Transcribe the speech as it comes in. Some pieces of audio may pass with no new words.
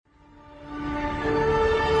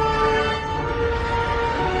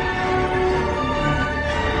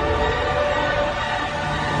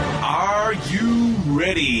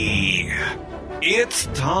It's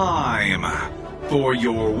time for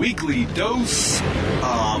your weekly dose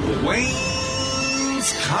of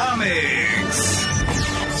Wayne's Comics.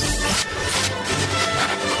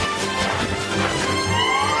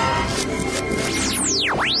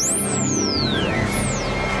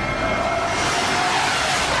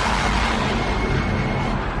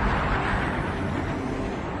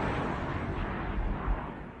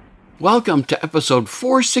 Welcome to episode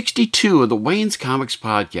 462 of the Wayne's Comics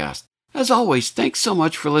podcast. As always, thanks so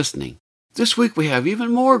much for listening. This week we have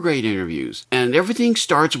even more great interviews, and everything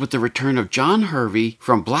starts with the return of John Hervey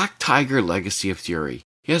from Black Tiger: Legacy of Fury.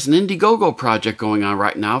 He has an Indiegogo project going on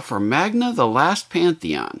right now for Magna: The Last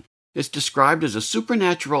Pantheon. It's described as a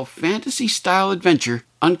supernatural fantasy-style adventure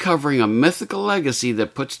uncovering a mythical legacy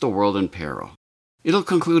that puts the world in peril. It'll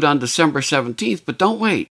conclude on December 17th, but don't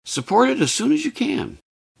wait. Support it as soon as you can.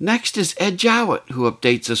 Next is Ed Jowett, who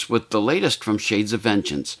updates us with the latest from Shades of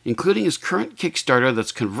Vengeance, including his current Kickstarter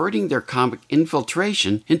that's converting their comic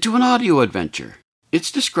Infiltration into an audio adventure. It's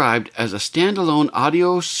described as a standalone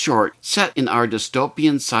audio short set in our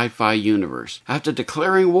dystopian sci-fi universe. After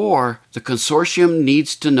declaring war, the consortium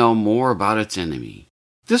needs to know more about its enemy.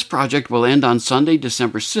 This project will end on Sunday,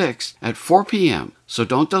 December 6th at 4 p.m., so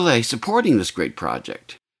don't delay supporting this great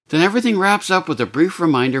project. Then everything wraps up with a brief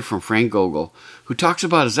reminder from Frank Gogol, who talks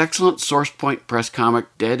about his excellent SourcePoint Press comic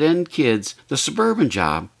Dead End Kids, The Suburban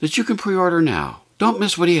Job, that you can pre-order now. Don't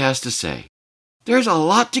miss what he has to say. There's a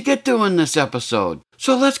lot to get to in this episode,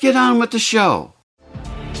 so let's get on with the show.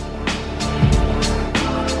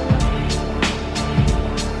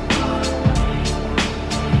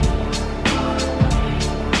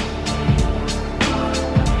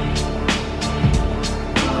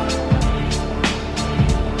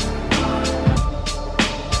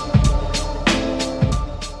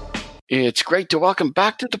 It's great to welcome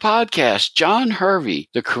back to the podcast John Hervey,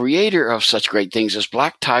 the creator of such great things as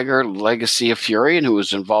Black Tiger: Legacy of Fury, and who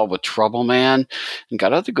was involved with Trouble Man and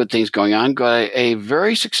got other good things going on. Got a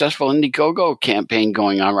very successful Indiegogo campaign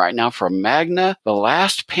going on right now for Magna: The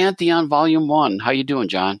Last Pantheon Volume 1. How you doing,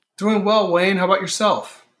 John? Doing well, Wayne. How about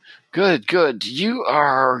yourself? Good.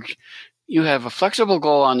 You have a flexible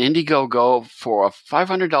goal on Indiegogo for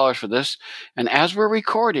 $500 for this, and as we're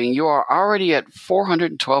recording, you are already at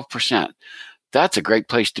 412%. That's a great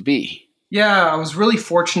place to be. Yeah, I was really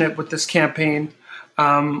fortunate with this campaign.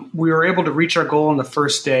 We were able to reach our goal on the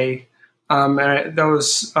first day. And that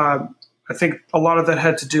was, I think a lot of that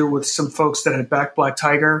had to do with some folks that had backed Black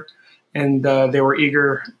Tiger, and they were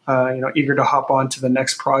eager to hop on to the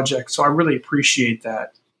next project. So I really appreciate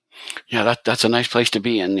that. Yeah, that's a nice place to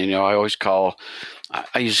be. And, I always I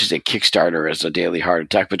usually say Kickstarter as a daily heart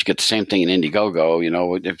attack, but you get the same thing in Indiegogo.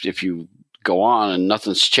 If you go on and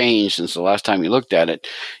nothing's changed since the last time you looked at it,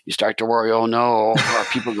 you start to worry, oh no, are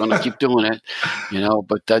people going to keep doing it?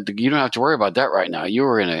 But you don't have to worry about that right now. You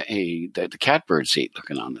were in the catbird seat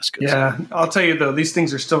looking on this. Yeah, I'll tell you though, these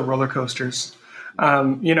things are still roller coasters.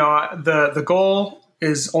 The goal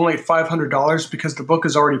is only $500 because the book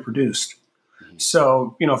is already produced.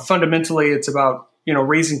 So, fundamentally, it's about,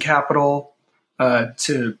 raising capital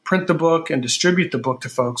to print the book and distribute the book to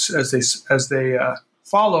folks as they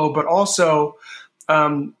follow, but also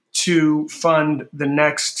to fund the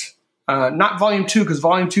next, not Volume 2, because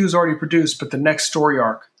Volume 2 is already produced, but the next story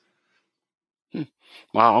arc.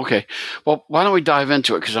 Wow. Okay. Well, why don't we dive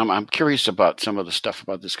into it? Because I'm curious about some of the stuff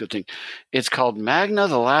about this good thing. It's called Magna: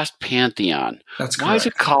 The Last Pantheon. That's correct. Why is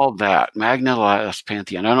it called that? Magna: The Last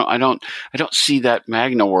Pantheon. I don't see that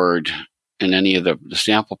Magna word in any of the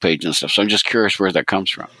sample page and stuff. So I'm just curious where that comes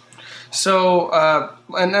from. So,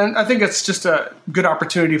 and I think it's just a good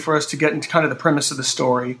opportunity for us to get into kind of the premise of the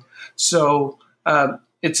story. So,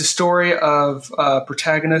 it's a story of a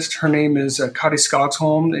protagonist. Her name is Kari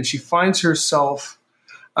Skogsholm, and she finds herself.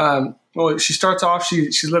 She starts off.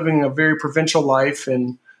 She's living a very provincial life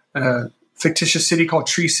in a fictitious city called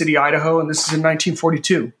Tree City, Idaho, and this is in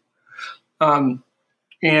 1942.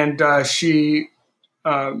 She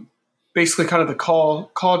basically kind of the call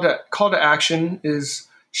to action is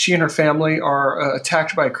she and her family are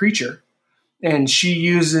attacked by a creature, and she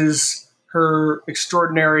uses her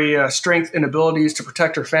extraordinary strength and abilities to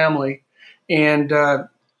protect her family. And at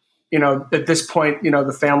this point,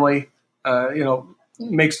 the family,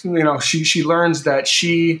 she learns that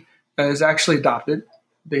she is actually adopted.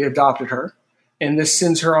 They adopted her, and this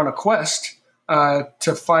sends her on a quest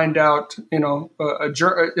to find out,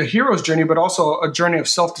 a hero's journey, but also a journey of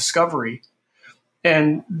self-discovery.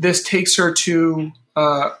 And this takes her to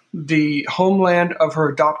the homeland of her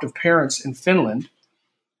adoptive parents in Finland.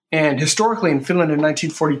 And historically in Finland in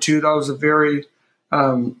 1942, that was a very,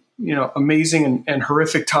 amazing and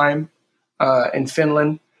horrific time. in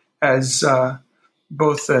Finland, as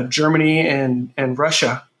both Germany and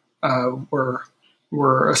Russia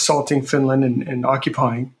were assaulting Finland and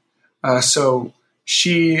occupying. So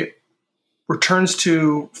she returns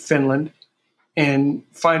to Finland and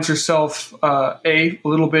finds herself a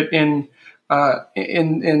little bit in the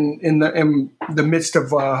midst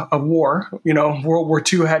of a war. World War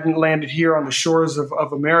II hadn't landed here on the shores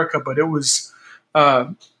of America, but it was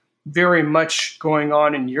very much going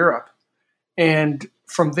on in Europe. And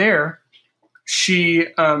from there, she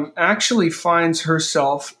actually finds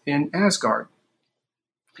herself in Asgard.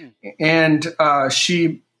 And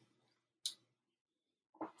she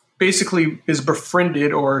basically is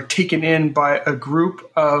befriended or taken in by a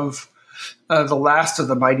group of the last of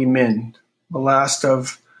the mighty men, the last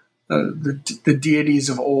of the deities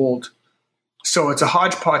of old. So it's a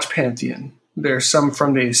hodgepodge pantheon. There's some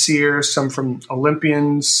from the Aesir, some from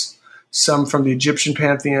Olympians, some from the Egyptian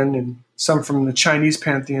pantheon, and some from the Chinese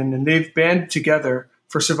pantheon, and they've banded together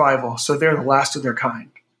for survival. So they're the last of their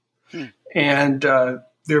kind, and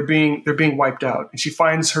they're being wiped out. And she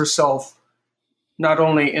finds herself not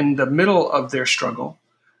only in the middle of their struggle,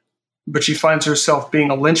 but she finds herself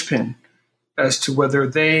being a linchpin as to whether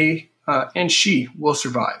they and she will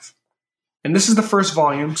survive. And this is the first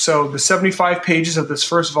volume. So the 75 pages of this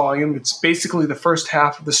first volume, it's basically the first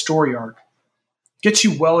half of the story arc. Gets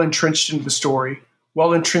you well entrenched into the story,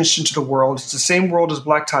 well entrenched into the world. It's the same world as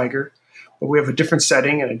Black Tiger, but we have a different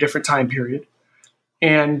setting and a different time period.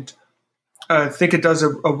 And I think it does a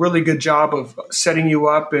really good job of setting you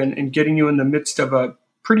up and getting you in the midst of a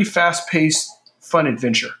pretty fast-paced, fun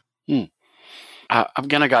adventure. I'm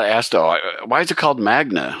gonna got asked though, why is it called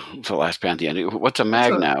Magna? The Last Pantheon. What's a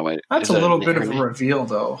Magna? That's a little bit of a reveal,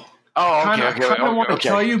 though. Oh, okay. I kind of want to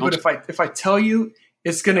tell you, but if I tell you,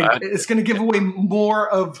 it's gonna give away more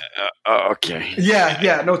of. Okay.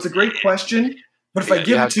 Yeah. No, it's a great question, but if I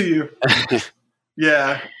give it to you,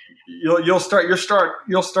 yeah. You'll start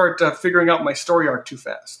figuring out my story arc too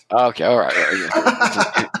fast. Okay, all right.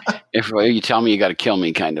 If you tell me you got to kill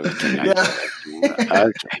me, kind of a thing. Yeah.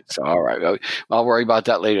 Okay, so all right. I'll worry about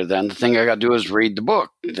that later. Then the thing I got to do is read the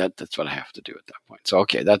book. That's what I have to do at that point. So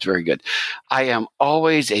okay, that's very good. I am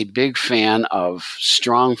always a big fan of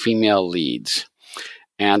strong female leads.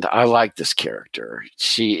 And I like this character.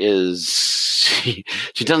 She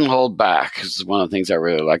doesn't hold back. This is one of the things I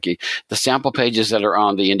really like. The sample pages that are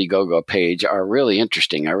on the Indiegogo page are really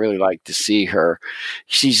interesting. I really like to see her.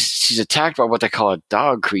 She's attacked by what they call a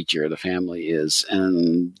dog creature, the family is.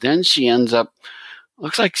 And then she ends up,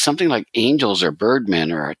 looks like something like angels or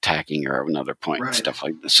birdmen are attacking her at another point, right, and stuff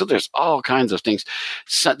like this. So there's all kinds of things.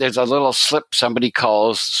 So there's a little slip. Somebody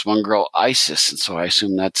calls this one girl Isis, and so I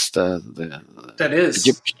assume that's the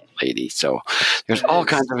Egyptian lady. So there's all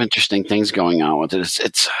kinds of interesting things going on with it.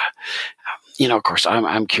 It's of course,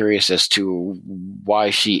 I'm curious as to why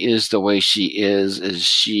she is the way she is. Is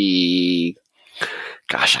she?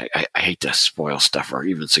 Gosh, I hate to spoil stuff or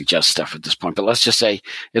even suggest stuff at this point, but let's just say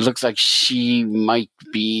it looks like she might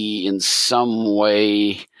be in some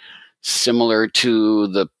way similar to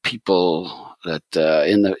the people that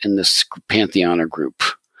in this pantheon or group.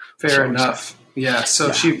 Fair enough. Yeah.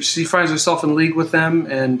 So she finds herself in league with them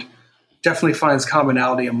and definitely finds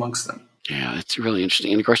commonality amongst them. Yeah, it's really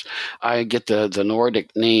interesting. And of course, I get the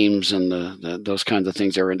Nordic names and those kinds of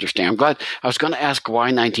things are interesting. I'm glad. I was going to ask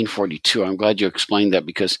why 1942. I'm glad you explained that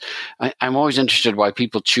because I'm always interested why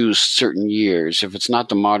people choose certain years. If it's not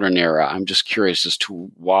the modern era, I'm just curious as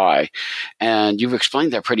to why. And you've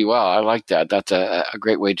explained that pretty well. I like that. That's a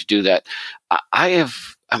great way to do that.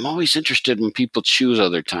 I'm always interested when people choose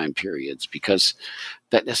other time periods because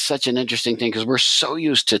that is such an interesting thing because we're so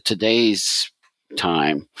used to today's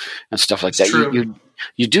time and stuff like that.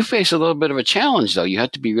 You do face a little bit of a challenge, though. You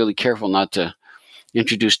have to be really careful not to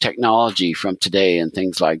introduce technology from today and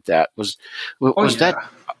things like that. Was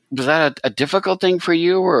that a difficult thing for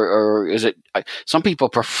you, or is it? Some people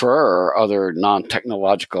prefer other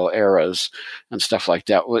non-technological eras and stuff like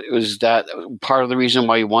that. Was that part of the reason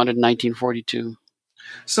why you wanted 1942?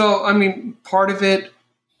 So, I mean, part of it.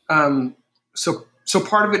 So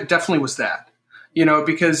part of it definitely was that,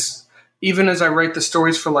 because even as I write the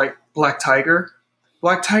stories for like Black Tiger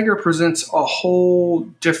presents a whole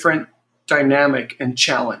different dynamic and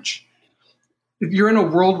challenge. You're in a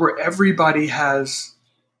world where everybody has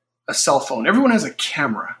a cell phone. Everyone has a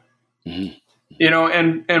camera, and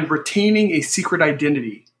retaining a secret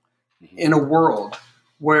identity in a world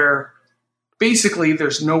where basically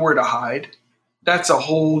there's nowhere to hide. That's a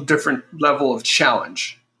whole different level of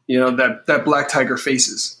challenge, that Black Tiger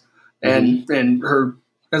faces. And her,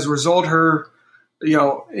 as a result, her,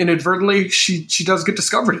 inadvertently, she does get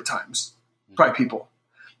discovered at times. by people.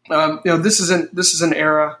 This is an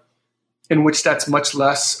era in which that's much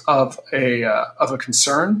less of a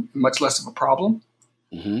concern, much less of a problem.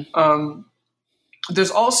 Mm-hmm.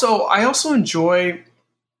 I also enjoy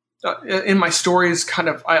in my stories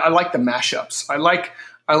I like the mashups.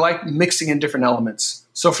 I like mixing in different elements.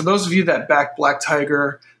 So for those of you that back Black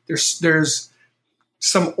Tiger, there's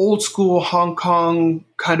some old school Hong Kong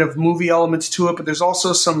kind of movie elements to it, but there's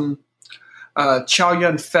also some Chow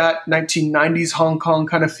Yun-fat 1990s Hong Kong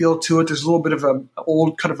kind of feel to it. There's a little bit of an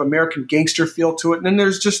old kind of American gangster feel to it. And then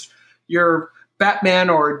there's just your Batman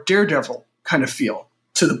or Daredevil kind of feel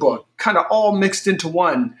to the book, kind of all mixed into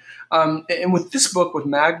one. And with this book, with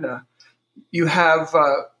Magna, you have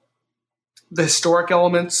the historic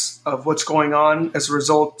elements of what's going on as a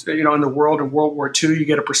result, in the world in World War II. You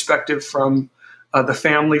get a perspective from the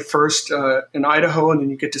family first in Idaho, and then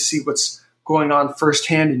you get to see what's going on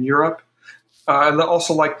firsthand in Europe. I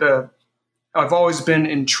also like I've always been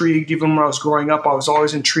intrigued, even when I was growing up, I was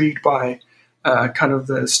always intrigued by kind of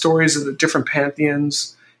the stories of the different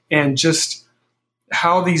pantheons and just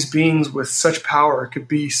how these beings with such power could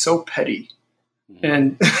be so petty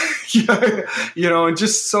and, and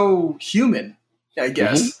just so human, I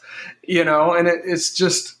guess, and it's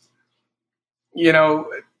just,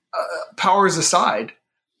 powers aside,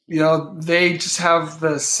 they just have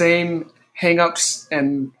the same hangups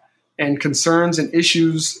and concerns and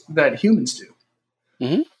issues that humans do.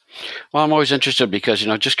 Mm-hmm. Well, I'm always interested because,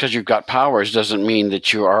 just because you've got powers doesn't mean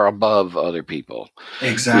that you are above other people.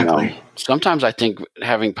 Exactly. Sometimes I think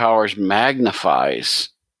having powers magnifies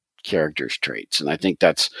characters' traits. And I think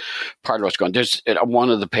that's part of what's going on. There's one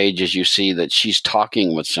of the pages you see that she's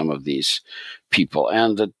talking with some of these people.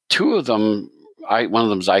 And the two of them, one of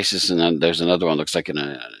them's Isis, and then there's another one that looks like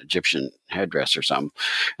an Egyptian headdress or something.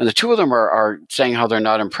 And the two of them are saying how they're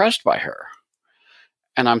not impressed by her.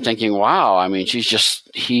 And I'm thinking, wow, I mean, she's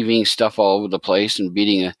just heaving stuff all over the place and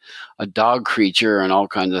beating a dog creature and all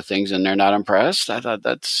kinds of things, and they're not impressed. I thought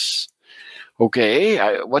that's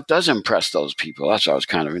okay. What does impress those people? That's what I was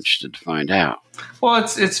kind of interested to find out. Well,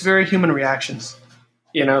 it's very human reactions.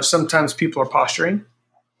 Sometimes people are posturing,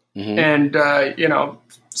 and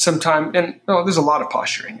sometimes, and there's a lot of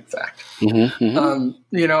posturing, in fact.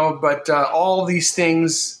 But all these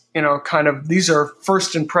things, these are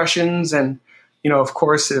first impressions, and of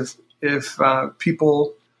course, if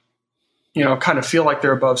people, kind of feel like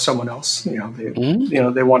they're above someone else, they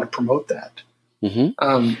want to promote that.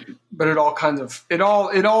 But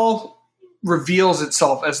it all reveals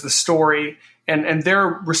itself as the story, and their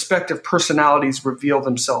respective personalities reveal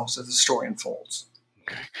themselves as the story unfolds.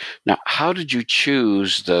 Okay. Now, how did you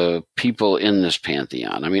choose the people in this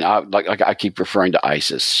pantheon? I mean, I keep referring to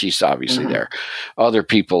Isis. She's obviously there. Other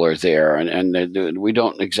people are there, and we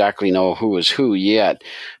don't exactly know who is who yet.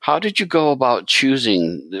 How did you go about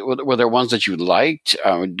choosing? Were there ones that you liked?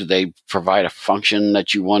 Did they provide a function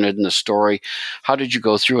that you wanted in the story? How did you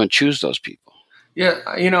go through and choose those people? Yeah,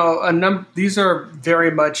 these are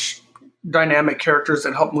very much dynamic characters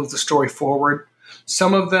that help move the story forward.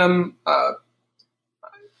 Some of them,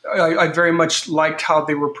 I very much liked how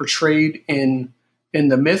they were portrayed in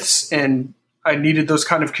the myths, and I needed those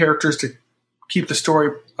kind of characters to keep the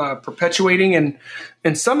story perpetuating.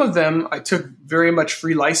 And some of them I took very much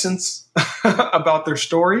free license about their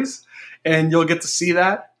stories, and you'll get to see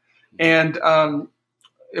that. And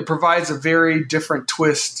it provides a very different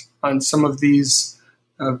twist on some of these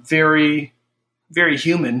very, very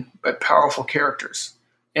human but powerful characters.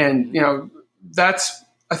 And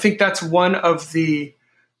I think that's one of the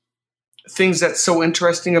things that's so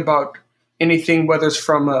interesting about anything, whether it's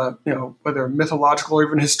from whether mythological or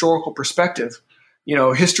even historical perspective.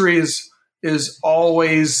 History is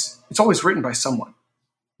always written by someone,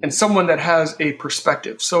 and someone that has a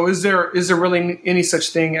perspective. So is there really any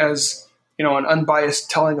such thing as an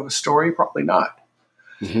unbiased telling of a story? Probably not.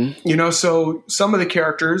 So some of the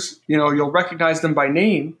characters, you'll recognize them by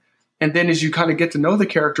name, and then as you kind of get to know the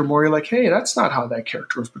character more, you're like, hey, that's not how that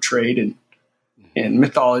character was portrayed in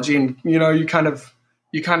mythology, and you kind of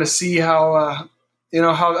see how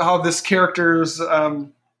how this character's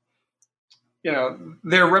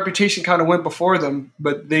their reputation kind of went before them,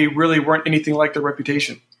 but they really weren't anything like their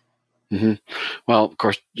reputation. Well, of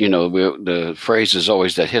course, the phrase is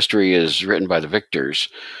always that history is written by the victors,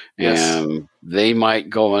 and they might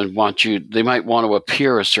go and they might want to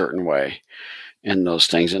appear a certain way in those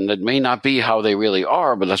things, and it may not be how they really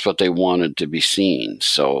are, but that's what they wanted to be seen.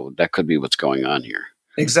 So that could be what's going on here.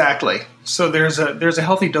 Exactly. So there's a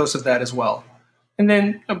healthy dose of that as well. And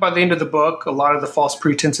then by the end of the book, a lot of the false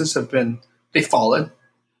pretenses they've fallen,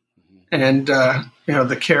 and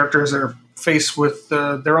the characters are faced with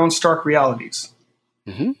their own stark realities.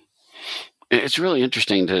 Mm-hmm. It's really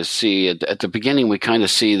interesting to see at the beginning. We kind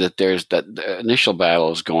of see that there's that the initial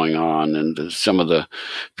battle is going on, and some of the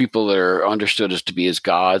people that are understood as to be as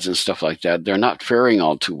gods and stuff like that, they're not faring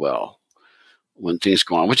all too well when things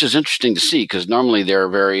go on, which is interesting to see because normally they're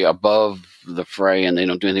very above the fray and they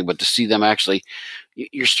don't do anything. But to see them actually,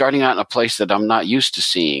 you're starting out in a place that I'm not used to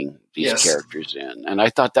seeing these characters in, and I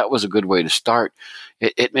thought that was a good way to start.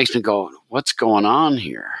 It makes me go, "What's going on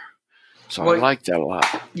here?" So I like that a lot.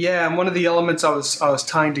 Yeah, and one of the elements I was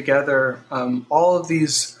tying together, all of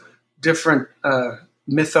these different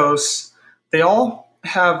mythos, they all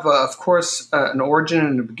have, of course, an origin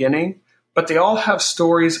and a beginning, but they all have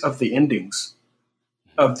stories of the endings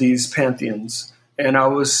of these pantheons. And I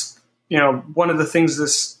was, one of the things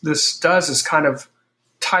this does is kind of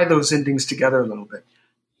tie those endings together a little bit.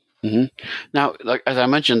 Mm-hmm. Now, like as I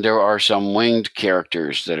mentioned, there are some winged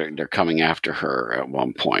characters they're coming after her at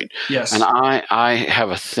one point. Yes, and I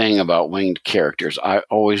have a thing about winged characters. I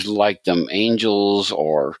always like them. Angels,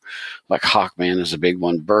 or like Hawkman is a big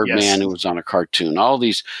one. Birdman, who was on a cartoon. All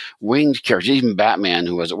these winged characters, even Batman,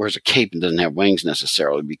 who wears a cape and doesn't have wings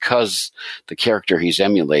necessarily, because the character he's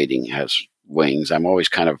emulating has wings. I'm always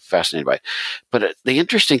kind of fascinated by it. But the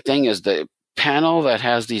interesting thing is the panel that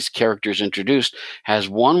has these characters introduced has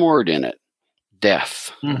one word in it: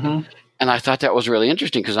 death. Mm-hmm. And I thought that was really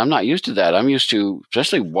interesting because I'm not used to that. I'm used to,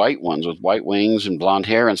 especially white ones with white wings and blonde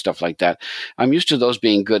hair and stuff like that. I'm used to those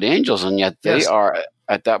being good angels, and yet they are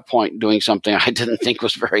at that point doing something I didn't think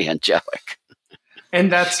was very angelic.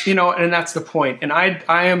 And that's, and that's the point. And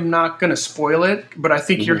I am not going to spoil it, but I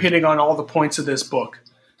think you're hitting on all the points of this book.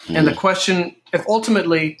 Mm-hmm. And the question, if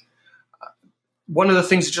ultimately one of the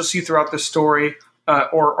things that you'll see throughout the story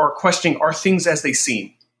or questioning are things as they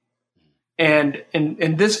seem. And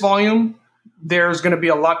in this volume, there's going to be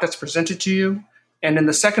a lot that's presented to you. And in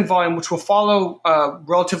the second volume, which will follow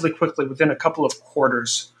relatively quickly within a couple of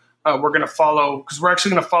quarters, we're going to follow, because we're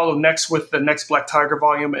actually going to follow next with the next Black Tiger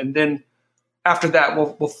volume. And then after that,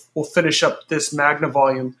 we'll finish up this Magna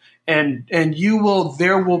volume. And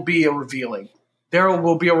there will be a revealing. There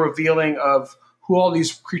will be a revealing of who all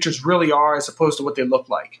these creatures really are as opposed to what they look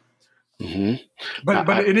like. Mm-hmm.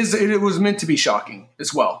 But it was meant to be shocking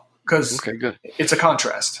as well, because it's a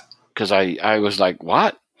contrast. Because I was like,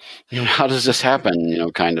 what? How does this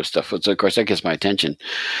happen? Kind of stuff. So of course, that gets my attention.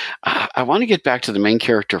 I want to get back to the main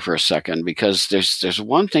character for a second, because there's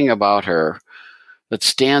one thing about her that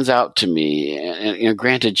stands out to me. And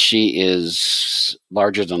granted, she is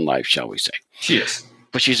larger than life, shall we say. She is.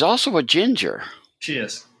 But she's also a ginger. She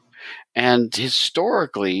is. And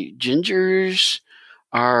historically, gingers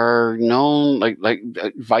are known, like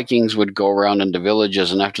Vikings would go around into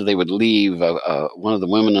villages, and after they would leave, one of the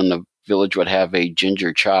women in the village would have a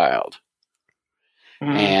ginger child.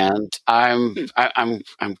 Mm. And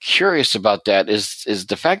I'm curious about that. Is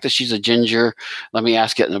the fact that she's a ginger? Let me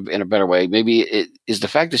ask it in a better way. Maybe is the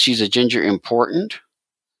fact that she's a ginger important?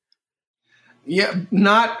 Yeah,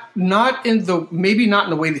 not in the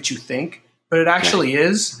way that you think, but it actually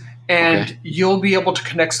is. And you'll be able to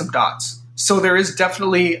connect some dots. So there is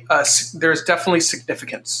definitely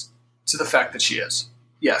significance to the fact that she is.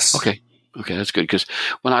 Yes. Okay, that's good, because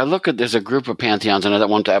when I look at, there's a group of pantheons, and at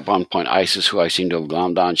one point Isis, who I seem to have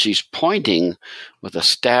glommed on, she's pointing with a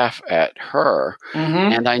staff at her,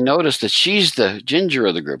 and I noticed that she's the ginger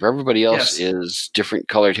of the group. Everybody else is different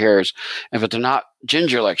colored hairs, but they're not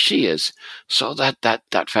ginger like she is. So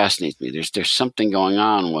that fascinates me. There's something going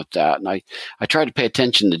on with that, and I try to pay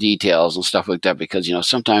attention to details and stuff like that, because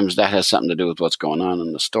sometimes that has something to do with what's going on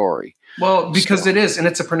in the story. Well, because it is, and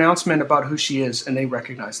it's a pronouncement about who she is, and they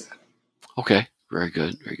recognize that. Okay, very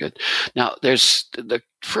good, very good. Now, there's the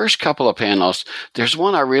first couple of panels. There's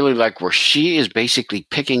one I really like where she is basically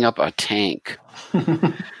picking up a tank,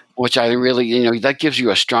 which I really, that gives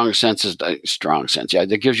you a strong sense. Yeah,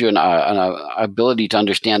 that gives you an ability to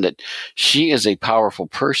understand that she is a powerful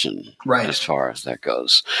person, right, as far as that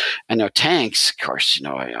goes. And now tanks, of course,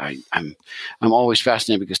 I'm always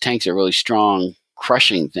fascinated because tanks are really strong,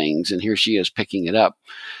 crushing things, and here she is picking it up.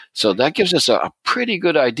 So that gives us a pretty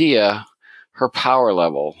good idea, her power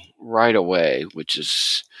level right away, which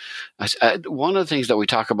is one of the things that we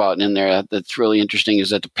talk about in there that's really interesting, is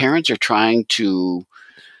that the parents are trying to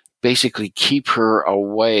basically keep her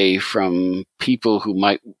away from people who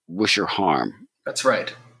might wish her harm. That's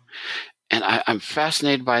right. And I'm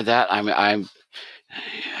fascinated by that.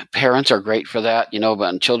 Parents are great for that,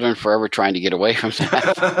 but children forever trying to get away from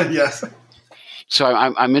that. Yes. So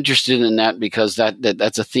I'm interested in that because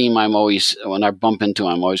that's a theme I'm always, when I bump into,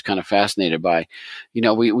 I'm always kind of fascinated by.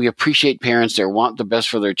 We appreciate parents that want the best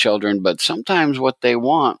for their children, but sometimes what they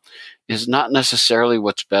want is not necessarily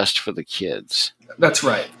what's best for the kids. That's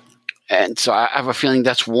right. And so I have a feeling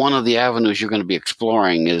that's one of the avenues you're going to be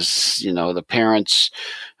exploring is, the parents,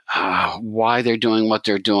 why they're doing what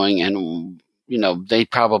they're doing. And, they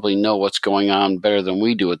probably know what's going on better than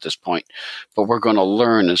we do at this point, but we're going to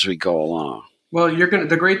learn as we go along. Well,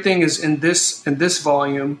 the great thing is in this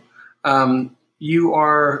volume, you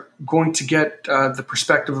are going to get the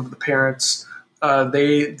perspective of the parents.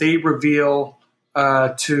 They reveal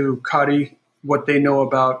to Kari what they know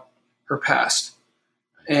about her past.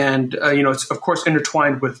 And, it's, of course,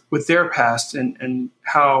 intertwined with their past and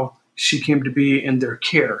how she came to be in their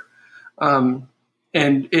care. And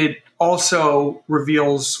it also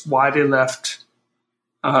reveals why they left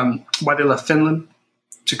Finland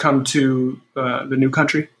to come to the new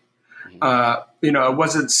country. It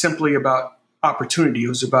wasn't simply about opportunity. It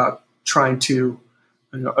was about trying to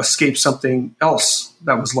escape something else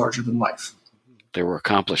that was larger than life. They were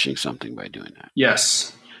accomplishing something by doing that.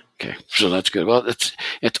 Yes. Okay, so that's good. Well,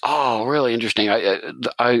 it's all really interesting.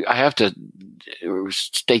 I have to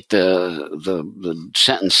state the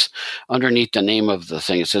sentence underneath the name of the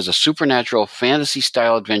thing. It says a supernatural fantasy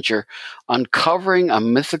style adventure uncovering a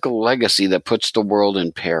mythical legacy that puts the world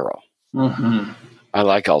in peril. Mm-hmm. I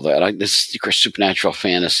like all that. This supernatural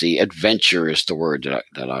fantasy adventure is the word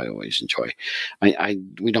that I always enjoy.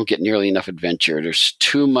 We don't get nearly enough adventure. There's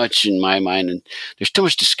too much in my mind, and there's too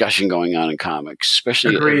much discussion going on in comics,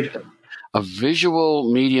 especially a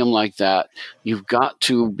visual medium like that. You've got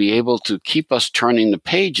to be able to keep us turning the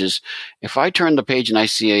pages. If I turn the page and I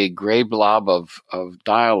see a gray blob of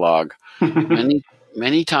dialogue,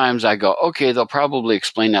 many times I go, okay, they'll probably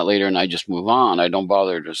explain that later, and I just move on. I don't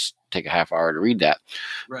bother to take a half hour to read that.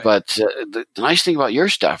 Right. But the nice thing about your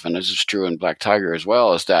stuff, and this is true in Black Tiger as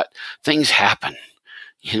well, is that things happen.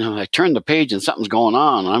 I turn the page and something's going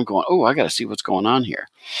on, and I'm going, oh, I got to see what's going on here,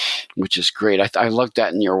 which is great. I love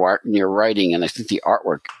that in your writing, and I think the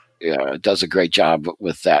artwork does a great job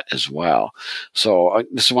with that as well. So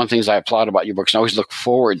this is one of the things I applaud about your books, and I always look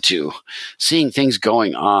forward to seeing things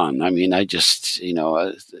going on. I mean, I just,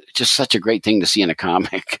 it's just such a great thing to see in a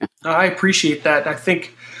comic. I appreciate that. I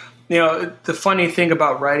think, the funny thing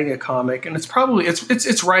about writing a comic, and it's probably,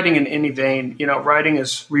 it's writing in any vein, writing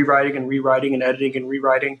is rewriting and editing and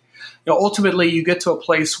rewriting. Ultimately you get to a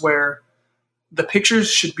place where the pictures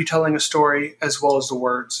should be telling a story as well as the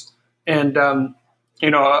words. And,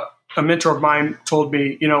 a mentor of mine told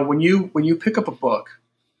me, when you pick up a book,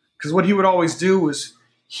 because what he would always do was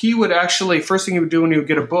he would actually, first thing he would do when he would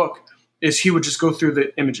get a book is he would just go through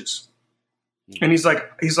the images. And he's like,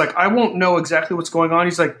 I won't know exactly what's going on.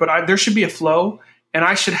 He's like, but there should be a flow and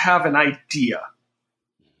I should have an idea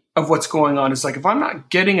of what's going on. It's like, if I'm not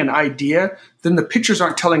getting an idea, then the pictures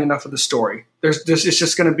aren't telling enough of the story. It's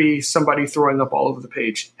just going to be somebody throwing up all over the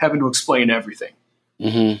page, having to explain everything.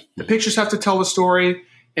 Mm-hmm. The pictures have to tell the story,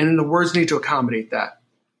 and then the words need to accommodate that.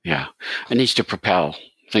 Yeah. It needs to propel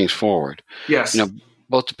things forward. Yes.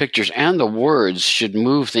 Both the pictures and the words should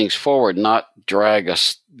move things forward, not drag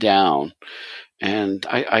us down. And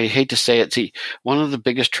I hate to say it. See, one of the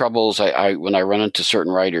biggest troubles when I run into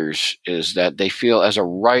certain writers is that they feel as a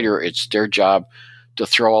writer, it's their job to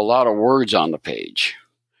throw a lot of words on the page.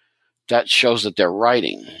 That shows that they're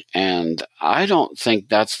writing. And I don't think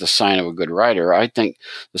that's the sign of a good writer. I think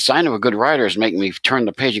the sign of a good writer is making me turn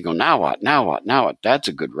the page and go, now what, now what, now what? That's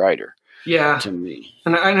a good writer. Yeah. To me.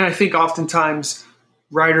 And I think oftentimes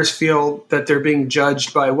writers feel that they're being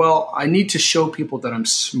judged by, well, I need to show people that I'm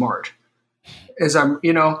smart. And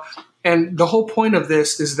the whole point of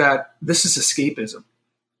this is that this is escapism.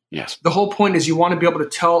 Yes. The whole point is you want to be able to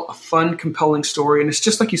tell a fun, compelling story. And it's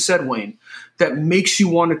just like you said, Wayne, that makes you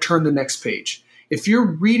want to turn the next page. If you're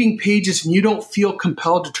reading pages and you don't feel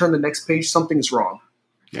compelled to turn the next page, something is wrong.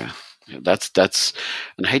 Yeah. That's,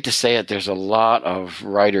 and I hate to say it, there's a lot of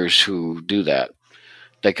writers who do that.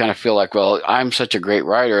 They kind of feel like, well, I'm such a great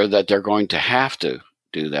writer that they're going to have to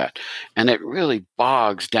do that. And it really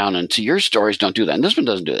bogs down into your stories don't do that. And this one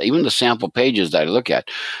doesn't do that. Even the sample pages that I look at,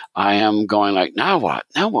 I am going like, now what?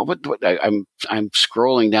 Now what? I'm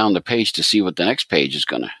scrolling down the page to see what the next page is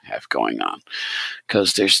going to have going on.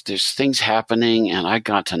 Because there's things happening and I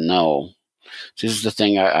got to know. This is the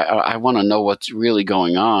thing. I want to know what's really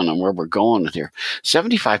going on and where we're going with here.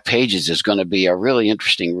 75 pages is going to be a really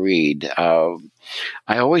interesting read. I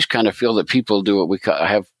always kind of feel that people do I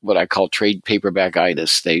have what I call trade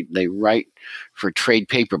paperback-itis. They write for trade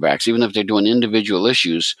paperbacks, even if they're doing individual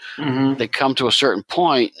issues, they come to a certain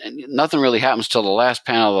point and nothing really happens till the last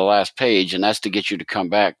panel of the last page, and that's to get you to come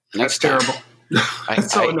back next time. That's terrible.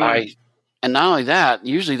 That's so annoying. And not only that,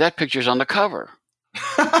 usually that picture's on the cover.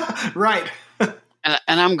 Right.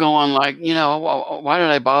 And I'm going like, why did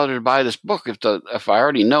I bother to buy this book if I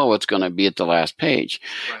already know what's going to be at the last page?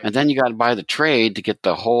 Right. And then you got to buy the trade to get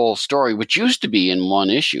the whole story, which used to be in one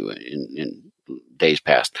issue in days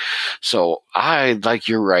past. So I like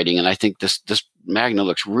your writing, and I think this Magna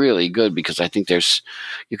looks really good because I think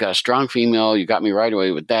you've got a strong female. You got me right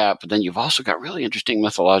away with that, but then you've also got really interesting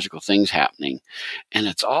mythological things happening, and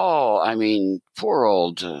it's all, poor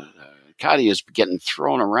old Katia is getting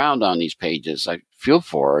thrown around on these pages. I feel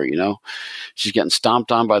for her, She's getting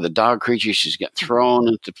stomped on by the dog creature. She's getting thrown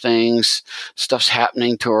into things. Stuff's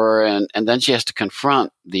happening to her. And then she has to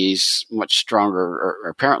confront these much stronger, or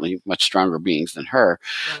apparently much stronger beings than her.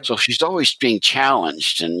 Right. So she's always being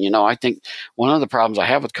challenged. And, I think one of the problems I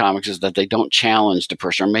have with comics is that they don't challenge the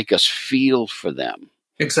person or make us feel for them.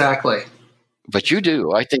 Exactly. But you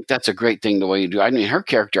do. I think that's a great thing the way you do. Her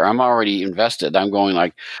character, I'm already invested. I'm going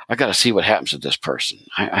like, I got to see what happens to this person.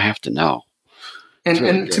 I have to know.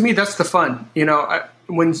 And to me, that's the fun.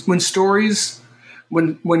 When stories,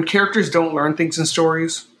 when characters don't learn things in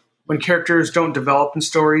stories, when characters don't develop in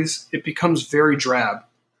stories, it becomes very drab,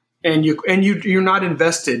 and you're not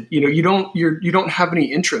invested. You don't have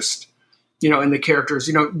any interest. In the characters.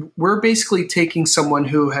 We're basically taking someone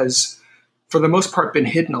who has, for the most part, been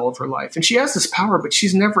hidden all of her life, and she has this power, but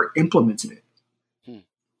she's never implemented it,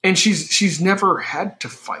 and she's never had to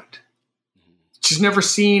fight. She's never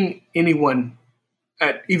seen anyone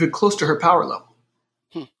at even close to her power level.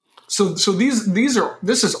 So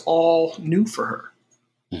this is all new for her.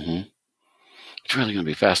 Mm-hmm. It's really going to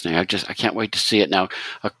be fascinating. I can't wait to see it. Now,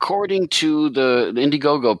 according to the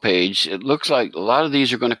Indiegogo page, it looks like a lot of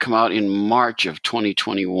these are going to come out in March of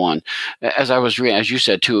 2021. As I was reading, as you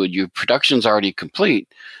said too, your production's already complete.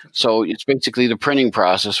 So it's basically the printing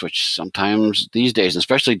process, which sometimes these days,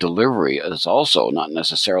 especially delivery, is also not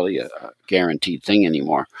necessarily a guaranteed thing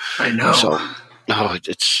anymore. I know. So,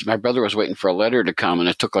 it's my brother was waiting for a letter to come, and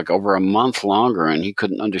it took like over a month longer, and he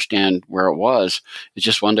couldn't understand where it was. It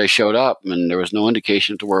just one day showed up, and there was no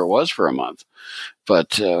indication to where it was for a month.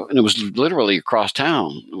 But and it was literally across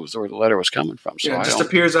town. It was where the letter was coming from. So it just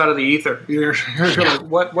appears out of the ether. You're like,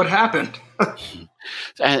 what happened?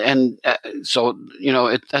 So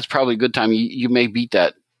that's probably a good time. You may beat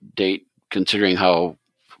that date, considering how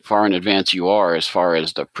far in advance you are as far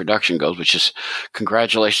as the production goes, which is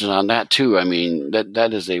congratulations on that too. That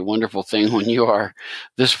is a wonderful thing when you are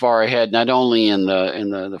this far ahead, not only in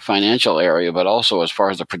the financial area, but also as far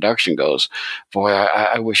as the production goes. Boy,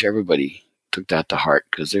 I wish everybody took that to heart,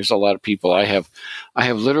 because there's a lot of people I have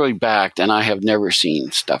literally backed and I have never seen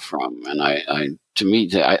stuff from. And I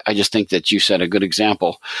just think that you set a good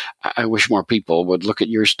example. I wish more people would look at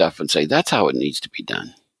your stuff and say, that's how it needs to be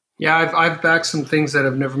done. Yeah, I've backed some things that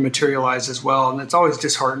have never materialized as well, and it's always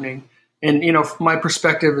disheartening. And from my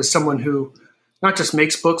perspective as someone who not just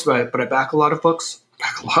makes books, but I back a lot of books. I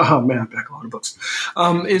back a lot of books.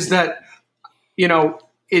 Is that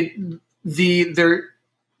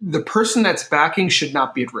the person that's backing should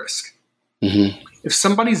not be at risk. Mm-hmm. If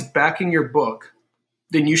somebody's backing your book,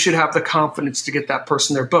 then you should have the confidence to get that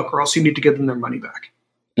person their book, or else you need to give them their money back.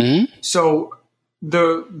 Mm-hmm. So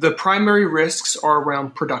the primary risks are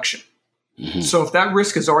around production. Mm-hmm. So if that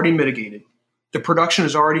risk is already mitigated, the production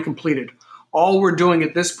is already completed, all we're doing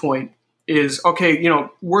at this point is, okay,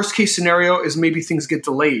 worst case scenario is maybe things get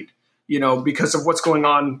delayed, because of what's going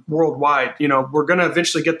on worldwide. We're going to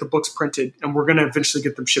eventually get the books printed, and we're going to eventually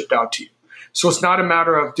get them shipped out to you. So it's not a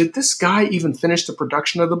matter of, did this guy even finish the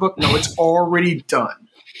production of the book? No, it's already done.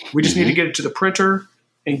 We just need to get it to the printer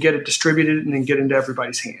and get it distributed and then get it into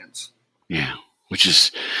everybody's hands. Yeah. Which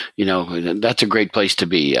is, that's a great place to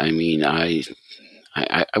be. I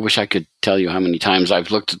wish I could tell you how many times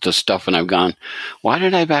I've looked at this stuff and I've gone, why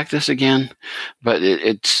did I back this again? But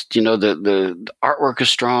it's the artwork is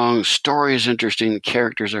strong, story is interesting, the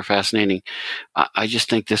characters are fascinating. I just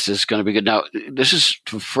think this is going to be good. Now, this is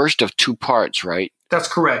the first of 2 parts, right? That's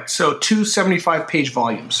correct. So 2 75-page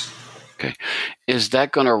volumes. Okay. Is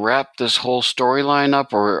that going to wrap this whole storyline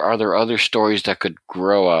up, or are there other stories that could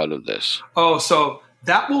grow out of this? Oh, so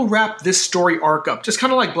that will wrap this story arc up, just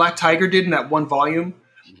kind of like Black Tiger did in that one volume.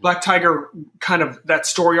 Black Tiger, kind of that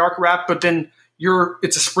story arc wrap, but then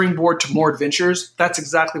it's a springboard to more adventures. That's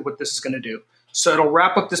exactly what this is going to do. So it'll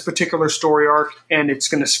wrap up this particular story arc, and it's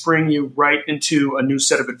going to spring you right into a new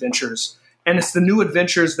set of adventures. And it's the new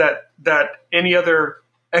adventures that any other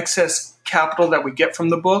excess capital that we get from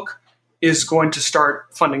the book is going to start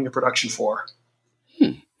funding the production for.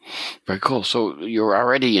 Very cool. So you're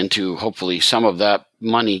already into hopefully some of that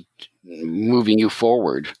money moving you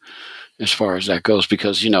forward as far as that goes,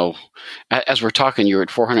 because, as we're talking, you're at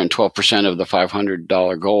 412% of the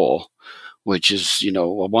 $500 goal, which is, a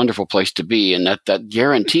wonderful place to be. And that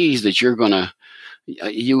guarantees that you're going to,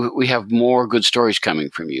 we have more good stories coming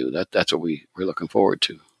from you. That's what we're looking forward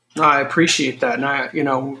to. I appreciate that.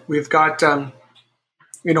 And we've got,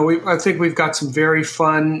 I think we've got some very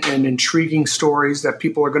fun and intriguing stories that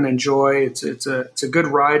people are going to enjoy. It's a good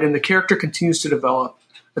ride, and the character continues to develop.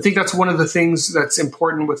 I think that's one of the things that's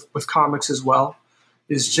important with comics as well,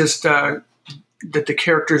 is just that the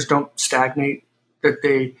characters don't stagnate, that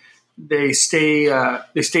they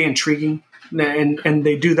stay intriguing, and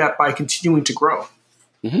they do that by continuing to grow.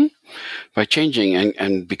 Mm-hmm. By changing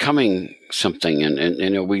and becoming something,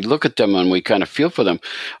 and we look at them and we kind of feel for them.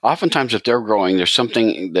 Oftentimes, if they're growing, there's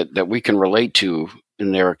something that we can relate to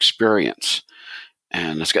in their experience.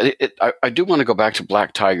 And I do want to go back to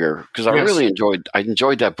Black Tiger, because I really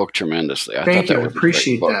enjoyed that book tremendously. Thank you. I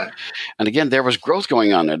appreciate that. And again, there was growth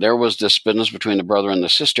going on there. There was this business between the brother and the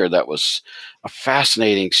sister that was a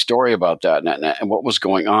fascinating story about that, and what was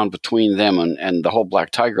going on between them and the whole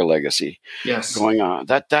Black Tiger legacy going on.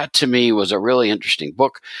 That to me was a really interesting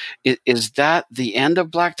book. Is that the end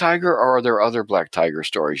of Black Tiger, or are there other Black Tiger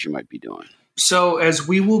stories you might be doing? So as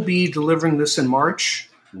we will be delivering this in March,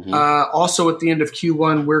 also at the end of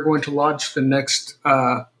Q1, we're going to launch the next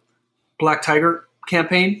Black Tiger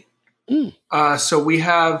campaign. So we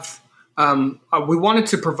have we wanted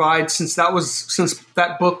to provide, since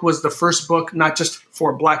that book was the first book, not just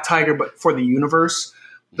for Black Tiger, but for the universe.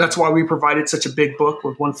 That's why we provided such a big book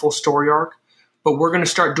with one full story arc. But we're going to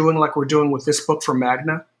start doing like we're doing with this book for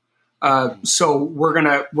Magna. So we're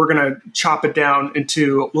gonna chop it down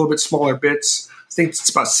into a little bit smaller bits. I think it's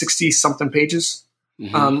about 60 something pages.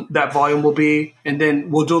 That volume will be, and then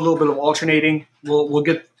we'll do a little bit of alternating.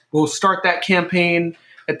 We'll start that campaign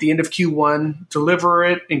at the end of Q1, deliver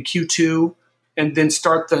it in Q2, and then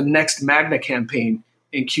start the next Magna campaign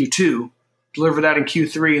in Q2, deliver that in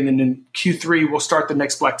Q3, and then in Q3 we'll start the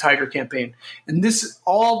next Black Tiger campaign. And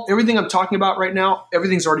everything I'm talking about right now,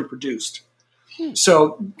 everything's already produced.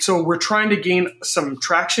 So we're trying to gain some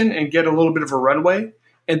traction and get a little bit of a runway,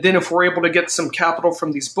 and then if we're able to get some capital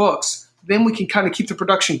from these books, then we can kind of keep the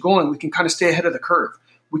production going. We can kind of stay ahead of the curve.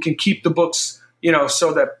 We can keep the books,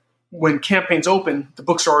 so that when campaigns open, the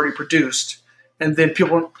books are already produced, and then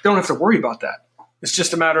people don't have to worry about that. It's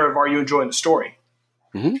just a matter of, are you enjoying the story?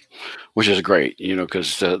 Which is great,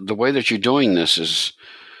 because the way that you're doing this is,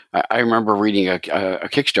 I remember reading a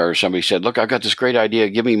Kickstarter. Somebody said, look, I've got this great idea.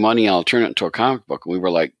 Give me money. I'll turn it into a comic book. And we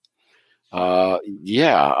were like, what's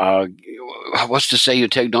to say you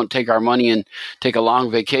don't take our money and take a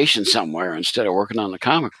long vacation somewhere instead of working on the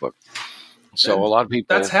comic book? So a lot of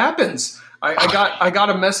people, that happens. I got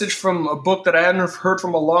a message from a book that I hadn't heard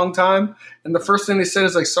from a long time, and the first thing they said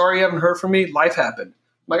is like, "Sorry, you haven't heard from me. Life happened."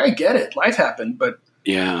 I'm like, I get it, life happened, but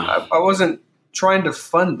I wasn't trying to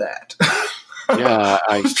fund that.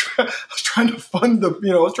 I was trying to fund I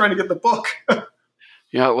was trying to get the book.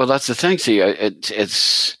 Yeah, well, that's the thing. See,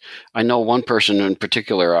 I know one person in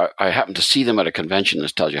particular. I happened to see them at a convention.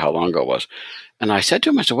 This tells you how long ago it was. And I said to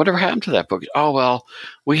him, whatever happened to that book? Oh, well,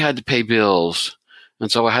 we had to pay bills.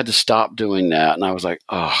 And so I had to stop doing that. And I was like,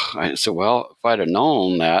 I said, well, if I'd have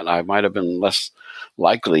known that, I might have been less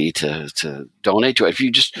likely to donate to it. If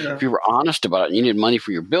you were honest about it and you needed money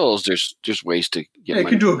for your bills, there's ways to get money. You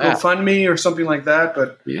can do a GoFundMe or something like that.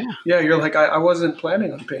 But you're like, I wasn't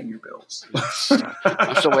planning on paying your bills.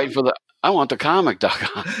 I'm still waiting I want the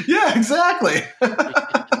comic.com. Yeah, exactly.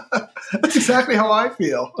 That's exactly how I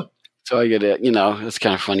feel. So I get it. It's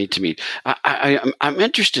kind of funny to me. I'm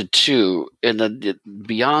interested too in the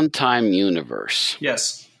Beyond Time universe.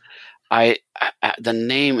 Yes. The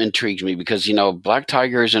name intrigues me because, Black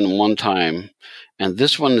Tiger is in one time and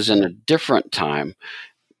this one is in a different time.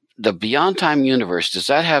 The Beyond Time universe, does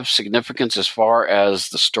that have significance as far as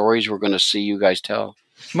the stories we're going to see you guys tell?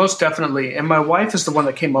 Most definitely. And my wife is the one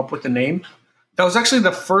that came up with the name. That was actually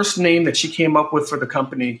the first name that she came up with for the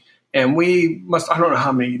company. And I don't know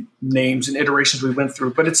how many names and iterations we went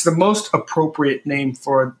through, but it's the most appropriate name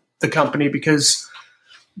for the company because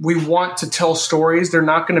we want to tell stories. They're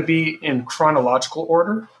not going to be in chronological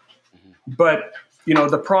order, but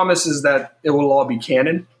the promise is that it will all be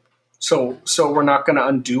canon. So we're not going to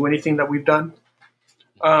undo anything that we've done.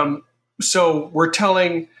 So we're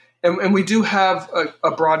telling, and we do have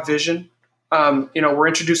a broad vision. We're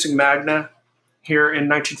introducing Magna here in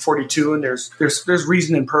 1942, and there's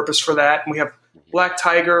reason and purpose for that. And we have Black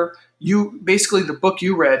Tiger, you basically, the book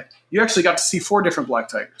you read, you actually got to see 4 different Black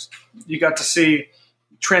Tigers. You got to see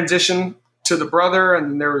transition to the brother, and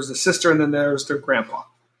then there was the sister, and then there was their grandpa.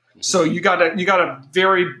 So you got a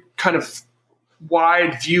very kind of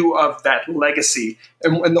wide view of that legacy,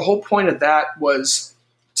 and the whole point of that was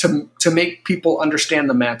to make people understand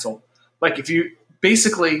the mantle. Like, if you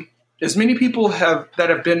basically, as many people that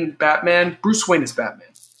have been Batman, Bruce Wayne is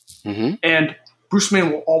Batman, and Bruce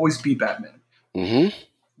Wayne will always be Batman.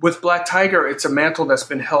 With Black Tiger, it's a mantle that's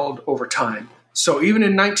been held over time. So even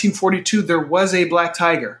in 1942, there was a Black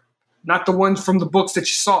Tiger, not the ones from the books that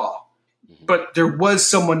you saw, but there was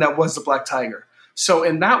someone that was the Black Tiger. So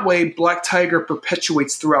in that way, Black Tiger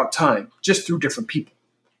perpetuates throughout time, just through different people.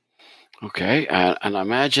 Okay, and I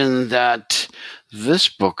imagine that this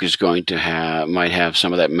book is going to might have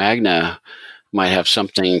some of that. Magna might have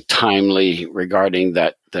something timely regarding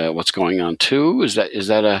that. What's going on too? Is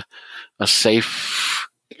that a safe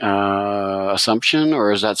assumption,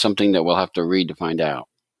 or is that something that we'll have to read to find out?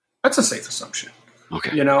 That's a safe assumption.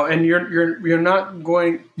 Okay, and you're not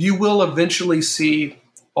going. You will eventually see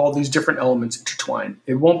all these different elements intertwined.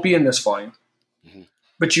 It won't be in this volume,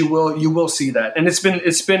 but you will see that, and it's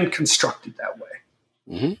been constructed that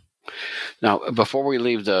way. Now, before we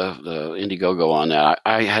leave the Indiegogo on that,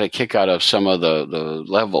 I had a kick out of some of the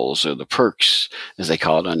levels, or the perks, as they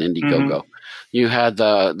call it on Indiegogo. You had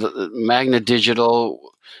the Magna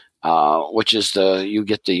Digital, which is you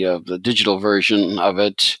get the digital version of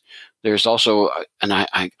it. There's also, and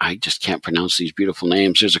I just can't pronounce these beautiful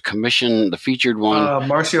names. There's a commission, the featured one.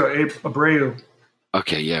 Marcio Abreu.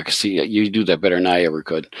 Okay, yeah, see, you do that better than I ever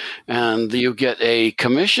could. And you get a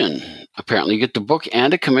commission. Apparently, you get the book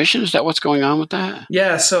and a commission. Is that what's going on with that?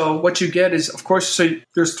 Yeah, so what you get is, of course, so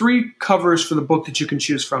there's 3 covers for the book that you can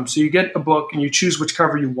choose from. So you get a book, and you choose which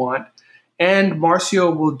cover you want. And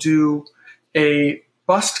Marcio will do a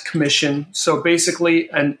bust commission. So basically,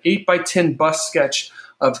 an 8x10 bust sketch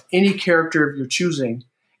of any character of your choosing.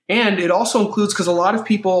 And it also includes, because a lot of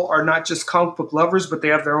people are not just comic book lovers, but they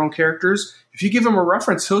have their own characters. If you give him a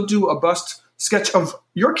reference, he'll do a bust sketch of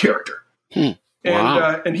your character.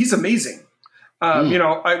 Wow. And he's amazing.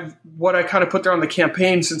 What I kind of put there on the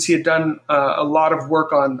campaign, since he had done a lot of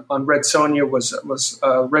work on Red Sonja, was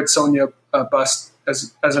Red Sonja bust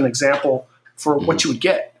as an example for what you would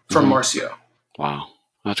get from Marcio. Wow.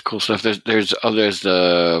 That's cool stuff. There's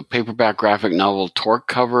the paperback graphic novel Torque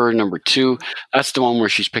cover number 2. That's the one where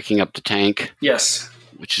she's picking up the tank. Yes.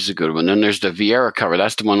 Which is a good one. Then there's the Vieira cover.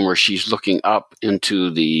 That's the one where she's looking up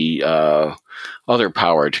into the other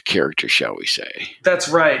powered character, shall we say. That's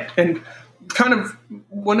right. And kind of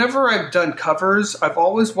whenever I've done covers, I've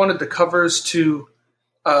always wanted the covers to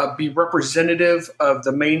be representative of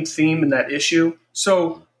the main theme in that issue.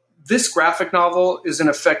 So this graphic novel is in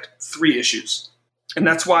effect 3 issues. And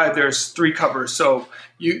that's why there's 3 covers. So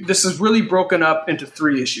this is really broken up into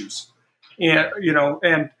 3 issues. And,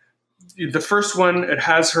 and the first one, it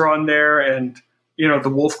has her on there, and, the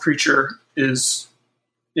wolf creature is,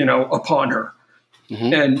 upon her.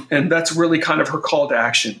 And that's really kind of her call to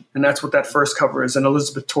action. And that's what that first cover is. And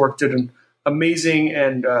Elizabeth Torque did an amazing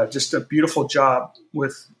and just a beautiful job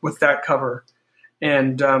with that cover.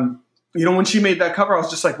 And, when she made that cover, I was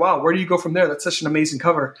just like, wow, where do you go from there? That's such an amazing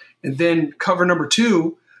cover. And then cover number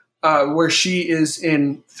 2, where she is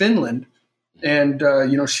in Finland and,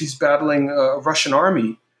 she's battling a Russian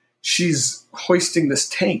army. She's hoisting this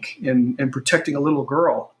tank and protecting a little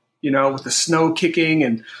girl, with the snow kicking.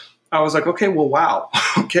 And I was like, okay, well, wow.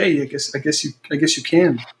 Okay. I guess you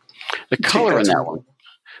can. The color in that one.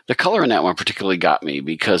 The color in that one particularly got me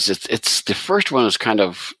because it's the first one is kind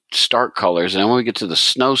of stark colors, and then when we get to the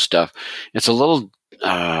snow stuff, it's a little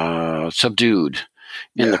subdued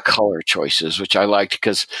in the color choices, which I liked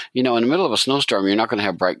because, in the middle of a snowstorm, you're not going to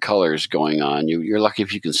have bright colors going on. You're lucky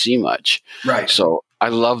if you can see much. Right. So I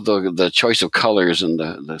love the choice of colors and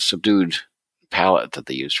the subdued palette that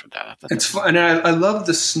they use for that. It's fun. And I love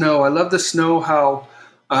the snow. I love the snow, how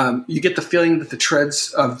you get the feeling that the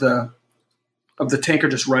treads of the tank are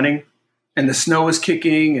just running, and the snow is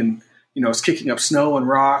kicking, and it's kicking up snow and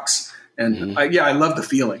rocks, and I love the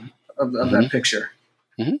feeling of that picture.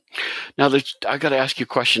 Now, I got to ask you a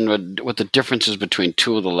question: what the differences between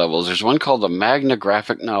 2 of the levels? There's one called the Magna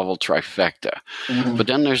Graphic Novel Trifecta, but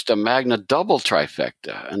then there's the Magna Double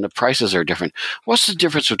Trifecta, and the prices are different. What's the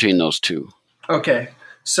difference between those 2? Okay,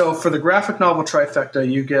 so for the graphic novel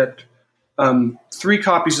Trifecta, you get 3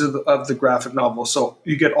 copies of the graphic novel, so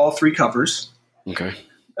you get all 3 covers. Okay.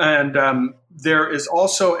 And there is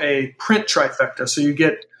also a print trifecta. So you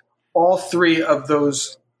get all 3 of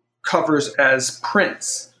those covers as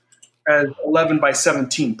prints, as 11 by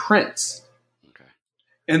 17 prints. Okay.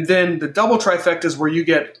 And then the double trifecta is where you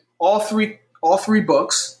get all three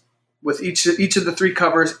books with each of the 3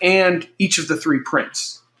 covers and each of the 3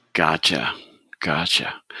 prints. Gotcha.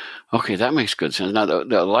 Okay, that makes good sense. Now,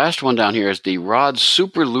 the last one down here is the Rod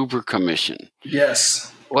Super Looper Commission.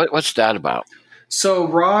 Yes. What's that about? So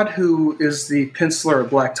Rod, who is the penciler of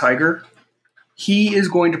Black Tiger, he is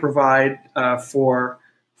going to provide for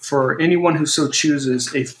anyone who so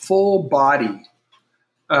chooses a full body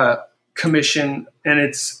commission, and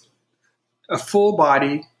it's a full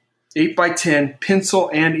body 8x10 pencil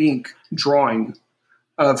and ink drawing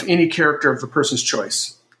of any character of the person's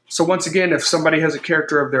choice. So once again, if somebody has a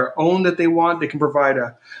character of their own that they want, they can provide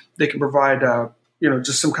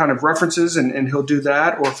just some kind of references, and he'll do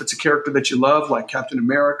that. Or if it's a character that you love, like Captain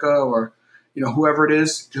America or whoever it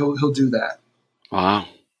is, he'll do that. Wow.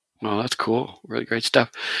 Well, that's cool. Really great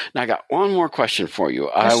stuff. Now I got one more question for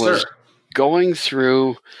you. Yes, I was sir. going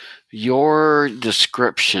through your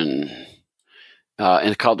description, and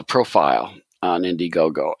it's called the profile on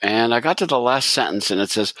Indiegogo. And I got to the last sentence, and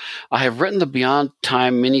it says, I have written the Beyond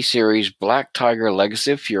Time miniseries, Black Tiger,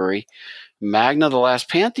 Legacy of Fury, Magna, The Last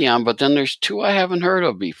Pantheon, but then there's 2 I haven't heard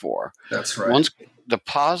of before. That's right. One's the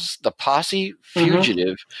Posse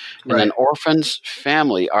Fugitive, and Right. then Orphan's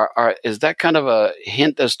Family. Is that kind of a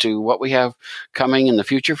hint as to what we have coming in the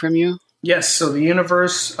future from you? Yes. So the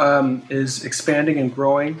universe is expanding and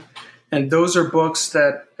growing, and those are books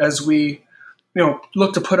that, as we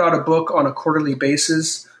look to put out a book on a quarterly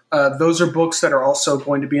basis, those are books that are also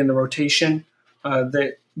going to be in the rotation.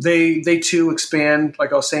 They too expand.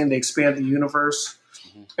 Like I was saying, they expand the universe,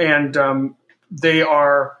 and they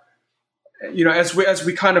are, as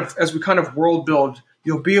we kind of world build,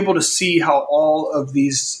 you'll be able to see how all of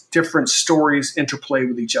these different stories interplay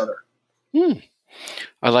with each other.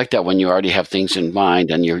 I like that when you already have things in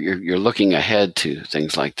mind and you're looking ahead to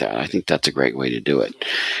things like that. I think that's a great way to do it.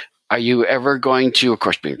 Are you ever going to, of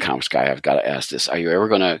course, being a comics guy, I've got to ask this, are you ever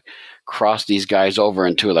going to cross these guys over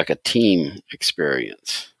into like a team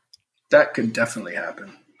experience? That could definitely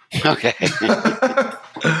happen. Okay.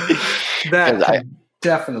 That could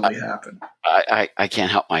definitely happen. I can't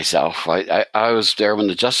help myself. I was there when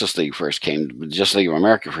the Justice League first came, the Justice League of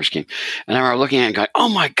America first came, and I remember looking at it and going, oh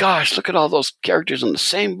my gosh, look at all those characters in the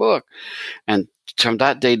same book. And from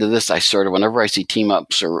that day to this, I sort of, whenever I see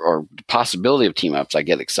team-ups or the possibility of team-ups, I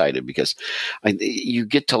get excited because you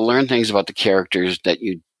get to learn things about the characters that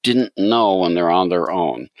you didn't know when they're on their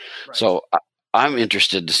own. Right. So I'm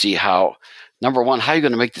interested to see how, number one, how are you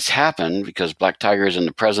going to make this happen? Because Black Tiger is in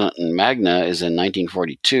the present and Magna is in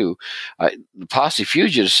 1942. The Posse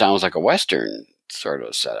Fugitive sounds like a Western sort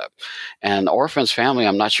of setup. And Orphan's Family,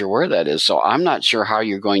 I'm not sure where that is. So I'm not sure how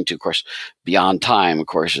you're going to, of course, Beyond Time, of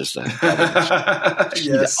course, is the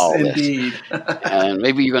yes, indeed. And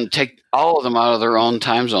maybe you're going to take all of them out of their own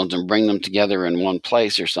time zones and bring them together in one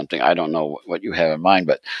place or something. I don't know what you have in mind,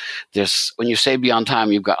 but when you say Beyond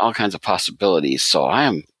Time, you've got all kinds of possibilities. So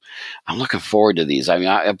I'm looking forward to these. I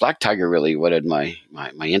mean, Black Tiger really whetted my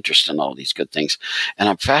interest in all these good things. And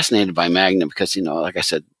I'm fascinated by Magna because, like I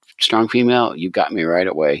said, strong female, you got me right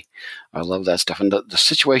away. I love that stuff. And the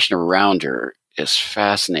situation around her is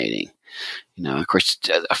fascinating. Of course,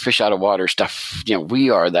 a fish out of water stuff,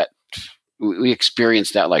 we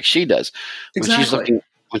experience that like she does. Exactly.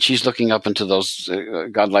 When she's looking up into those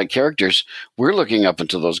godlike characters, we're looking up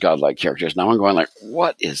into those godlike characters. Now I'm going like,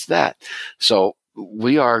 what is that? So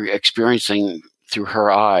we are experiencing through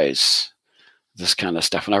her eyes this kind of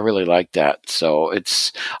stuff, and I really like that. So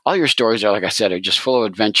it's all your stories are, like I said, are just full of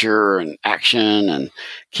adventure and action and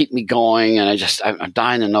keep me going. And I'm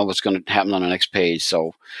dying to know what's going to happen on the next page.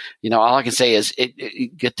 So, all I can say is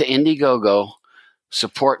get to Indiegogo,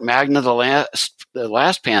 support Magna, the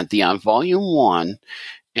Last Pantheon, Volume 1,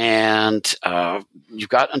 and you've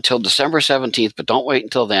got until December 17th, but don't wait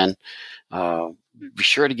until then. Be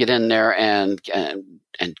sure to get in there and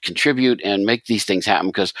contribute and make these things happen,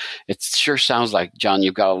 because it sure sounds like, John,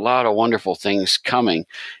 you've got a lot of wonderful things coming,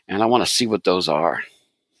 and I want to see what those are.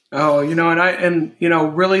 Oh,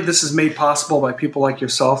 really this is made possible by people like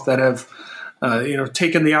yourself that have,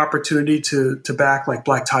 taken the opportunity to back like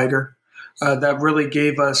Black Tiger. That really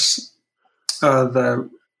gave us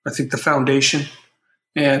the foundation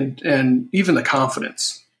and even the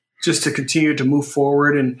confidence just to continue to move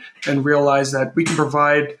forward and realize that we can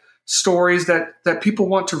provide stories that people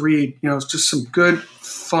want to read. It's just some good,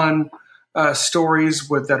 fun stories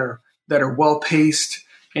that are well paced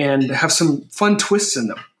and have some fun twists in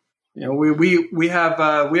them. We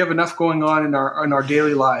have enough going on in our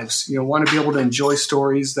daily lives. Want to be able to enjoy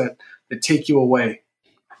stories that take you away.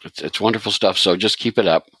 It's wonderful stuff. So just keep it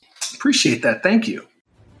up. Appreciate that. Thank you.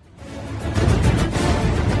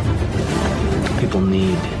 People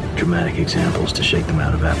need dramatic examples to shake them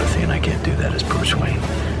out of apathy, and I can't do that as Bruce Wayne.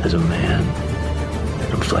 As a man,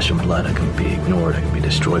 I'm flesh and blood. I can be ignored, I can be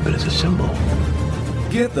destroyed, but as a symbol.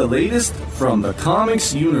 Get the latest from the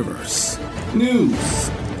comics universe.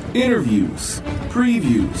 News, interviews,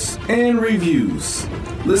 previews, and reviews.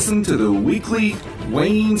 Listen to the weekly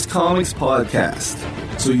Wayne's Comics podcast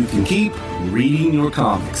so you can keep reading your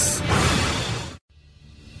comics.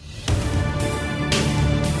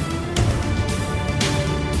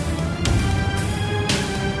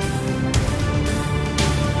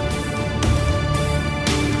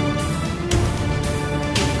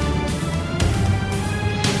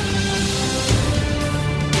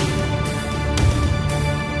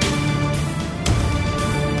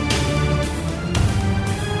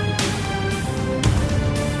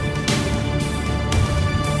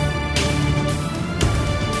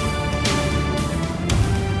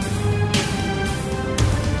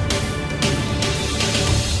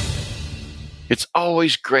 It's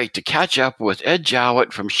always great to catch up with Ed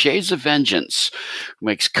Jowett from Shades of Vengeance, who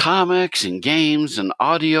makes comics and games and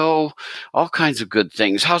audio, all kinds of good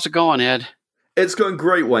things. How's it going, Ed? It's going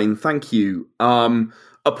great, Wayne. Thank you.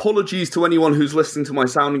 Apologies to anyone who's listening to my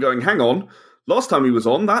sound and going, hang on, last time he was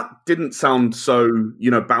on, that didn't sound so,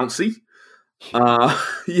 bouncy.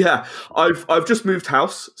 Yeah, I've just moved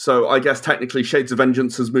house, so I guess technically Shades of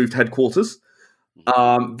Vengeance has moved headquarters.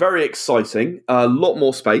 Very exciting. A lot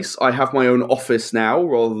more space. I have my own office now,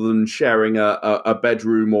 rather than sharing a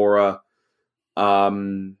bedroom or a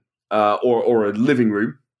living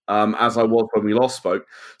room, as I was when we last spoke.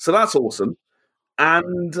 So that's awesome.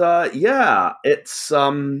 And yeah, it's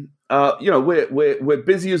we're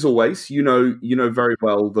busy as always. You know very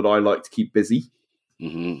well that I like to keep busy,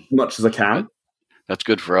 much as I can. That's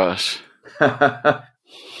good for us.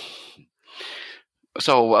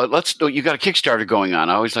 So let's do. You got a Kickstarter going on.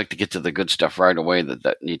 I always like to get to the good stuff right away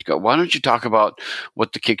that need to go. Why don't you talk about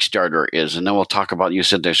what the Kickstarter is, and then we'll talk about. You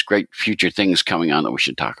said there's great future things coming on that we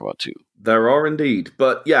should talk about too. There are indeed,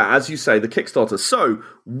 but yeah, as you say, the Kickstarter. So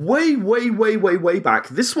way back.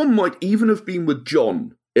 This one might even have been with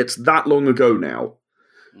John. It's that long ago now.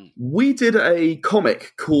 We did a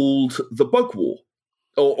comic called The Bug War.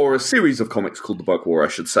 Or a series of comics called The Bug War, I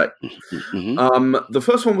should say. The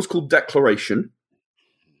first one was called Declaration.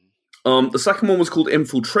 The second one was called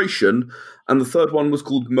Infiltration, and the third one was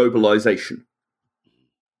called Mobilization.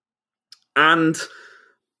 And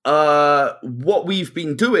what we've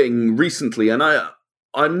been doing recently, and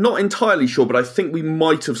I'm not entirely sure, but I think we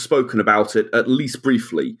might have spoken about it at least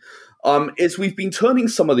briefly, is we've been turning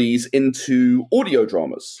some of these into audio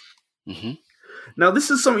dramas. Now, this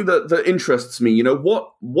is something that interests me.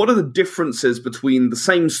 What are the differences between the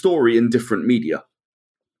same story in different media?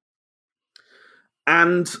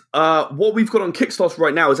 And what we've got on Kickstarter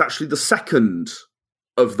right now is actually the second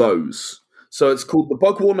of those. So it's called The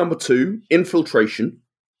Bug War number 2, Infiltration.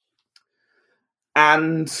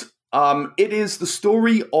 And it is the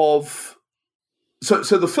story of... So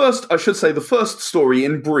the first story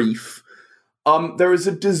in brief, there is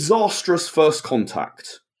a disastrous first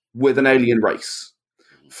contact with an alien race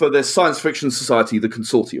for this science fiction society, the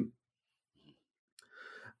Consortium.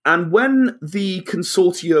 And when the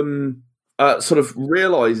Consortium sort of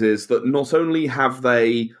realizes that not only have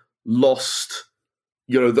they lost,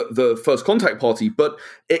 the first contact party, but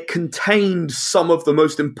it contained some of the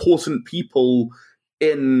most important people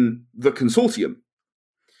in the Consortium.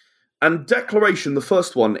 And Declaration, the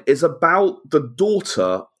first one, is about the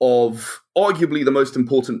daughter of arguably the most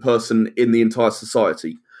important person in the entire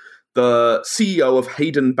society, the CEO of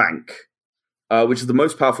Hayden Bank, which is the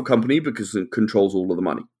most powerful company because it controls all of the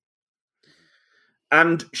money.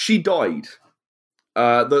 And she died.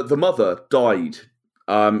 The mother died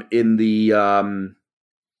in the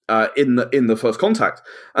first contact,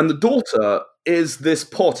 and the daughter is this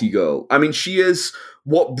party girl. I mean, she is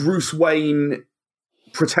what Bruce Wayne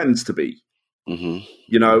pretends to be,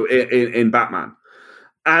 in Batman,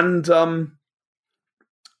 and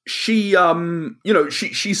she's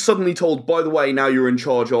suddenly told, by the way, now you're in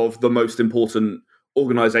charge of the most important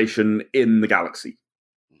organization in the galaxy.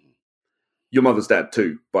 Your mother's dead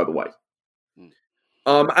too, by the way.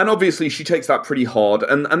 And obviously she takes that pretty hard.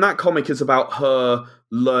 And that comic is about her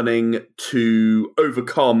learning to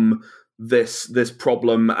overcome this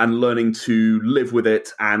problem and learning to live with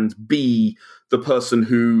it and be the person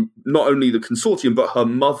who not only the Consortium, but her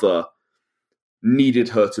mother needed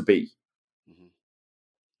her to be.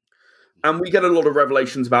 And we get a lot of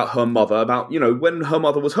revelations about her mother, about, when her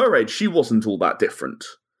mother was her age, she wasn't all that different,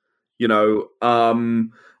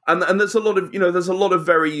 And there's a lot of,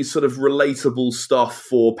 very sort of relatable stuff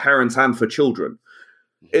for parents and for children.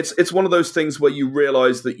 It's one of those things where you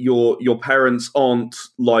realize that your parents aren't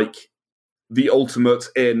like the ultimate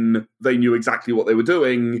in they knew exactly what they were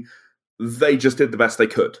doing. They just did the best they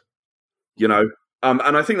could, you know?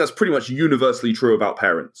 And I think that's pretty much universally true about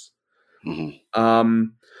parents. And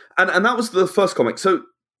that was the first comic. So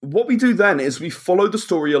what we do then is we follow the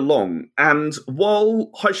story along. And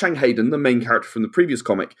while Haishang Hayden, the main character from the previous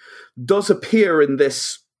comic, does appear in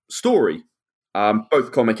this story,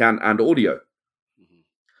 both comic and audio,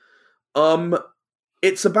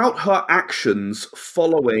 it's about her actions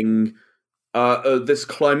following this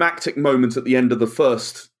climactic moment at the end of the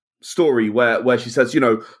first story where she says,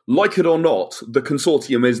 like it or not, the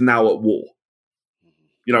consortium is now at war.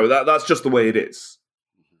 That's just the way it is.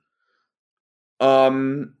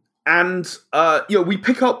 We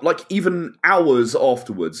pick up like even hours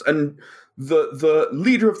afterwards, and the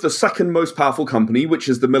leader of the second most powerful company, which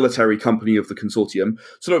is the military company of the consortium,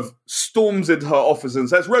 sort of storms into her office and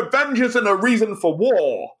says, "Revenge isn't a reason for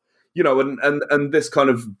war," and this kind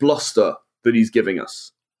of bluster that he's giving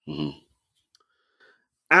us.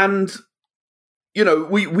 And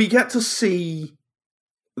we get to see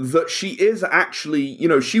that she is actually,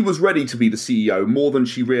 she was ready to be the CEO more than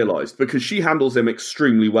she realized, because she handles him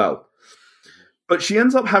extremely well. But she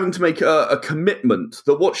ends up having to make a commitment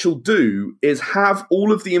that what she'll do is have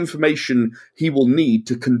all of the information he will need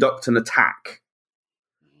to conduct an attack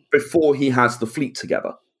before he has the fleet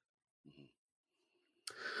together.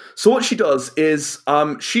 So what she does is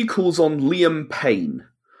she calls on Liam Payne,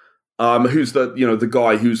 who's the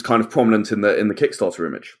guy who's kind of prominent in the Kickstarter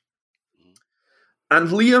image. And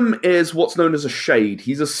Liam is what's known as a shade.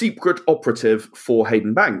 He's a secret operative for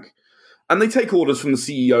Hayden Bank. And they take orders from the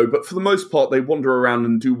CEO, but for the most part, they wander around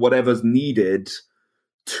and do whatever's needed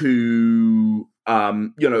to,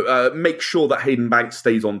 make sure that Hayden Bank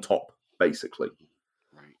stays on top, basically.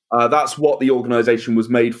 That's what the organization was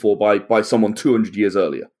made for by someone 200 years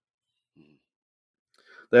earlier.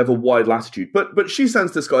 They have a wide latitude. But she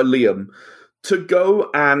sends this guy, Liam, to go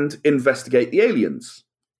and investigate the aliens.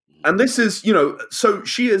 And this is, so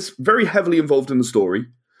she is very heavily involved in the story,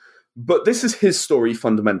 but this is his story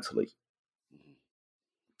fundamentally.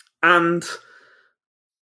 And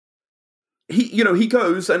he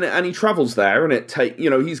goes and he travels there, and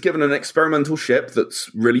he's given an experimental ship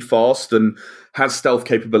that's really fast and has stealth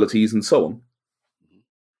capabilities and so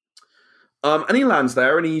on. And he lands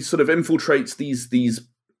there and he sort of infiltrates these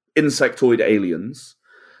insectoid aliens.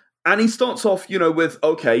 And he starts off, with,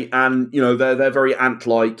 okay, and, they're very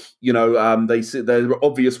ant-like, they're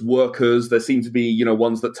obvious workers. There seem to be,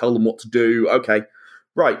 ones that tell them what to do. Okay,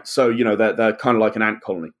 right. So, they're kind of like an ant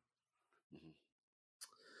colony.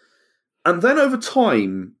 And then over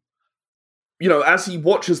time, as he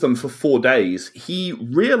watches them for 4 days, he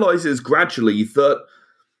realizes gradually that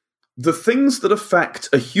the things that affect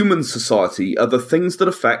a human society are the things that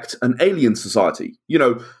affect an alien society.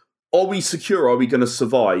 Are we secure? Are we going to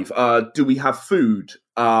survive? Do we have food?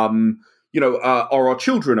 Are our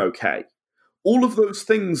children okay? All of those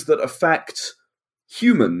things that affect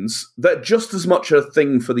humans, they're just as much a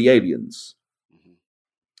thing for the aliens.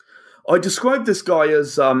 I described this guy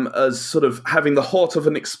as sort of having the heart of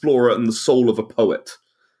an explorer and the soul of a poet.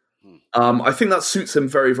 I think that suits him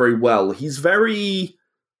very, very well. He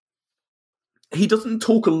doesn't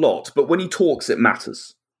talk a lot, but when he talks, it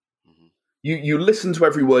matters. You listen to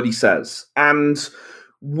every word he says. And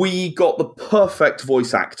we got the perfect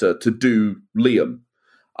voice actor to do Liam.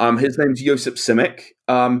 His name's Josip Simic,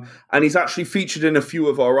 and he's actually featured in a few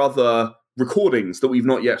of our other recordings that we've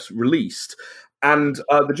not yet released. And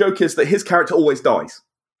the joke is that his character always dies.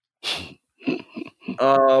 And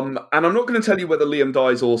I'm not going to tell you whether Liam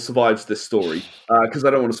dies or survives this story, because I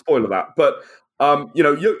don't want to spoil that. But,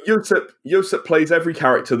 Josip plays every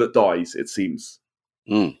character that dies, it seems.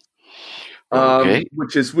 Okay.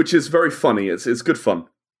 Which is very funny. It's good fun.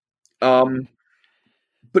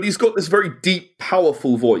 But he's got this very deep,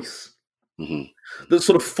 powerful voice that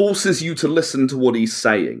sort of forces you to listen to what he's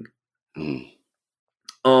saying. And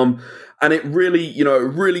it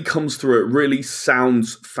really comes through. It really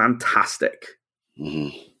sounds fantastic.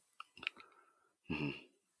 And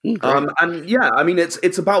yeah, I mean,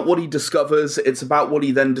 it's about what he discovers. It's about what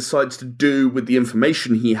he then decides to do with the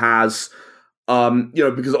information he has.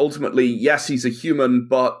 Because ultimately, yes, he's a human,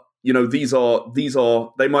 but these are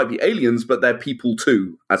they might be aliens, but they're people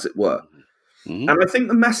too, as it were. And I think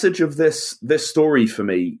the message of this story for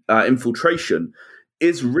me, Infiltration,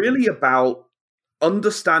 is really about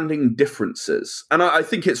understanding differences. And I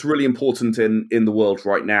think it's really important in the world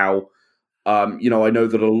right now. I know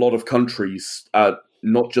that a lot of countries,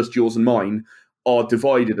 not just yours and mine, are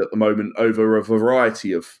divided at the moment over a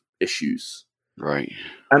variety of issues. Right.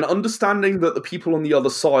 And understanding that the people on the other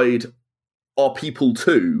side are people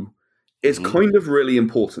too is kind of really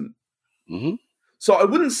important. Mm-hmm. So I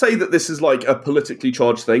wouldn't say that this is like a politically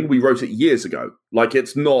charged thing. We wrote it years ago. Like,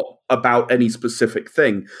 it's not about any specific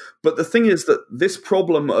thing. But the thing is that this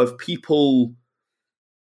problem of people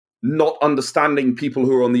not understanding people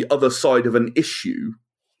who are on the other side of an issue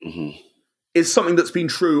is something that's been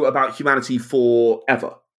true about humanity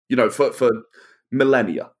forever, for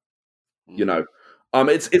millennia,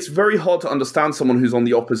 It's very hard to understand someone who's on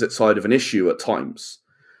the opposite side of an issue at times.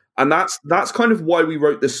 And that's kind of why we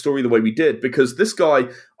wrote this story the way we did, because this guy,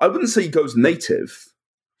 I wouldn't say he goes native,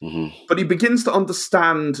 but he begins to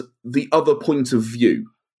understand the other point of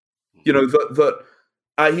view.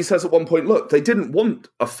 He says at one point, look, they didn't want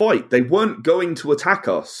a fight. They weren't going to attack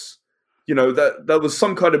us. That there was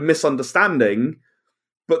some kind of misunderstanding,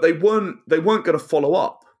 but they weren't going to follow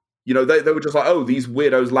up. They were just like, oh, these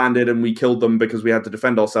weirdos landed and we killed them because we had to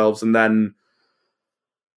defend ourselves, and then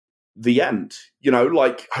the end.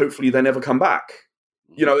 Hopefully they never come back.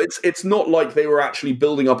 It's not like they were actually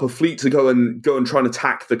building up a fleet to go and try and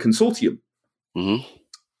attack the consortium. And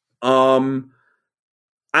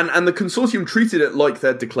the consortium treated it like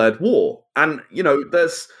they'd declared war. And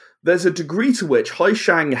there's a degree to which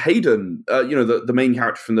Haishang Hayden, the main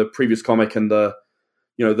character from the previous comic and the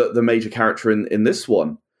major character in this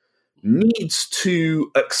one, needs to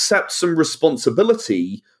accept some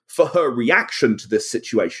responsibility for her reaction to this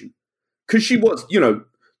situation. Because she was,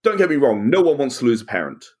 don't get me wrong, no one wants to lose a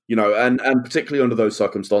parent, and particularly under those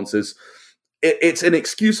circumstances, it's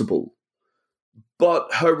inexcusable. But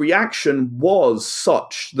her reaction was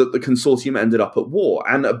such that the consortium ended up at war,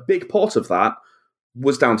 and a big part of that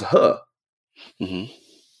was down to her. And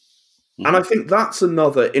I think that's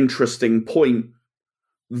another interesting point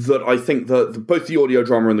that I think that both the audio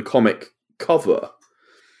drama and the comic cover,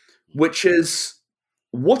 which is,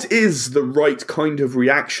 what is the right kind of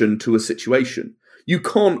reaction to a situation? You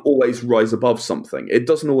can't always rise above something. It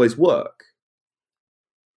doesn't always work.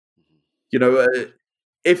 If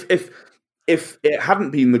it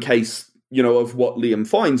hadn't been the case, of what Liam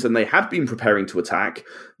finds, and they had been preparing to attack,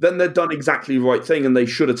 then they'd done exactly the right thing, and they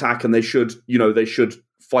should attack, and they should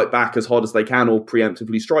fight back as hard as they can, or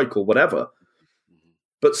preemptively strike, or whatever.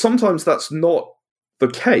 But sometimes that's not the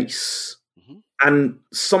case. And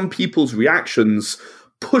some people's reactions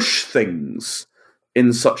push things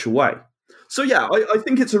in such a way. So yeah, I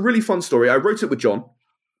think it's a really fun story. I wrote it with John.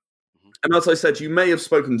 And as I said, you may have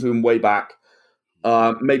spoken to him way back.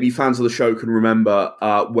 Maybe fans of the show can remember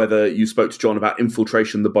whether you spoke to John about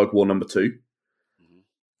Infiltration, the Bug War #2.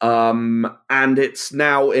 And it's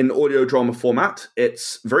now in audio drama format.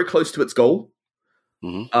 It's very close to its goal.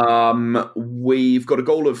 We've got a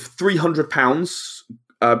goal of £300,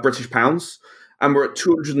 British pounds, and we're at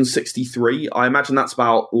 263. I imagine that's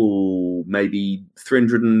about maybe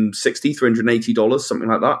 $360, $380, something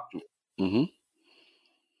like that.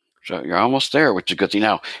 So you're almost there, which is a good thing.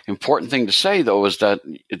 Now, important thing to say, though, is that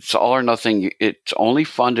it's all or nothing. It's only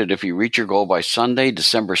funded if you reach your goal by Sunday,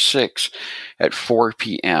 December 6th at 4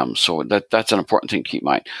 p.m. So that's an important thing to keep in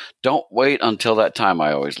mind. Don't wait until that time,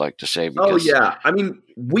 I always like to say. Because yeah. I mean,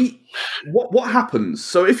 what happens?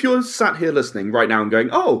 So if you're sat here listening right now and going,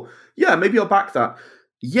 oh, yeah, maybe I'll back that.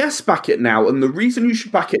 Yes, back it now. And the reason you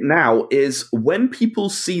should back it now is when people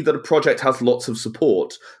see that a project has lots of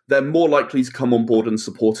support, they're more likely to come on board and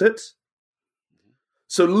support it.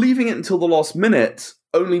 So leaving it until the last minute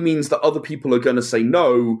only means that other people are going to say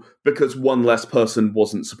no because one less person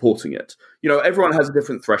wasn't supporting it. Everyone has a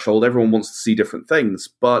different threshold. Everyone wants to see different things.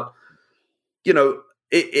 But,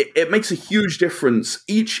 it makes a huge difference.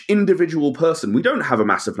 Each individual person, we don't have a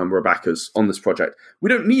massive number of backers on this project. We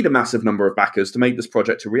don't need a massive number of backers to make this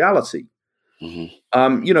project a reality.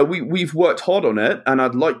 We've worked hard on it, and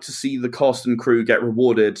I'd like to see the cast and crew get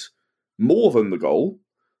rewarded more than the goal,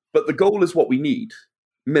 but the goal is what we need,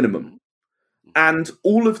 minimum. And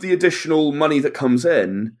all of the additional money that comes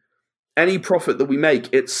in, any profit that we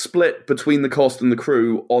make, it's split between the cast and the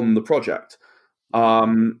crew on the project.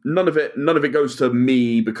 None of it goes to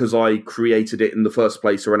me because I created it in the first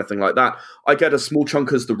place or anything like that. I get a small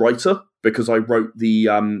chunk as the writer because I wrote the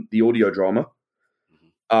audio drama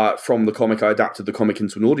from the comic. I adapted the comic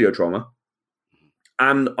into an audio drama,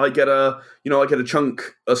 and I get a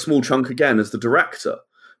small chunk again as the director.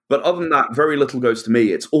 But other than that, very little goes to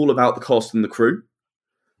me. It's all about the cast and the crew.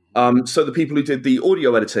 So the people who did the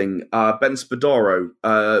audio editing, Ben Spadaro,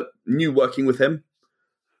 knew working with him.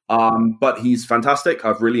 But he's fantastic.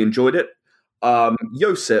 I've really enjoyed it.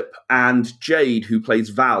 Josip and Jade, who plays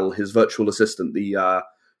Val, his virtual assistant,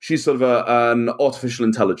 she's sort of an artificial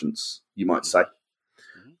intelligence, you might say.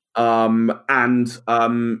 and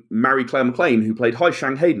Mary Claire McLean, who played Hai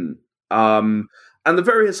Shang Hayden, and the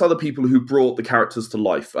various other people who brought the characters to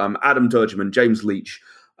life. Adam Durgeman, James Leach.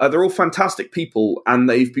 They're all fantastic people, and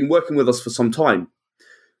they've been working with us for some time.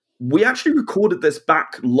 We actually recorded this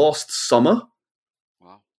back last summer.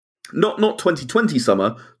 Wow. Not 2020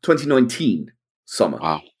 summer, 2019 summer.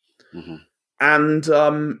 Wow. Mm-hmm. And,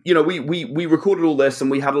 we recorded all this,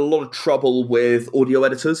 and we had a lot of trouble with audio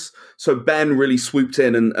editors. So Ben really swooped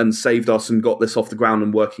in and saved us and got this off the ground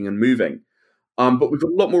and working and moving. But we've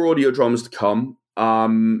got a lot more audio dramas to come.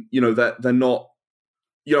 They're not,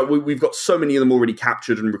 we've got so many of them already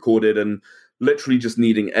captured and recorded and literally just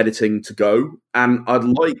needing editing to go. And I'd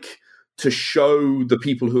like to show the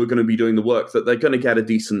people who are going to be doing the work that they're going to get a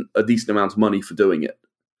decent amount of money for doing it.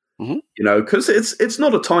 Mm-hmm. Because it's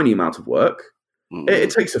not a tiny amount of work. Mm-hmm.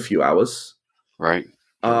 It takes a few hours. Right.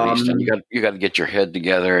 At least, and you got to get your head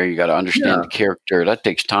together. You got to understand the character. That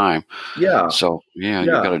takes time. Yeah. So you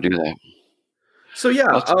got to do that. So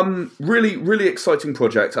really, really exciting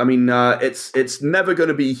project. I mean, it's never going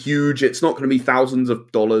to be huge. It's not going to be thousands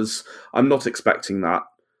of dollars. I'm not expecting that.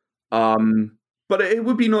 But it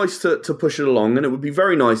would be nice to push it along, and it would be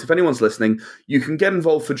very nice if anyone's listening. You can get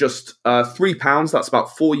involved for just £3. That's about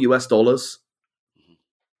 $4 US.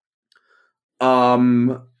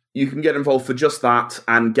 You can get involved for just that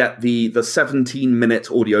and get the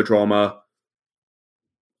 17-minute audio drama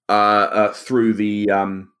through the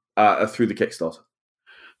Kickstarter.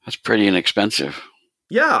 That's pretty inexpensive.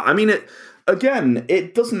 Yeah, I mean it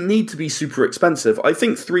doesn't need to be super expensive. I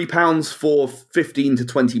think £3 for 15 to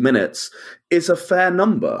 20 minutes is a fair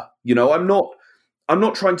number. I'm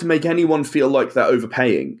not trying to make anyone feel like they're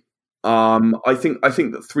overpaying. I think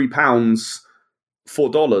that £3,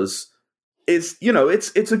 $4 is,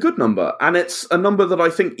 it's a good number, and it's a number that I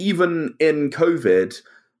think even in COVID,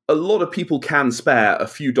 a lot of people can spare a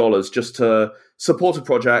few dollars just to support a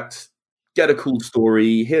project, get a cool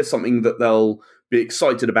story, hear something that they'll be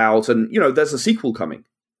excited about, and there's a sequel coming.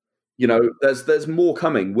 There's more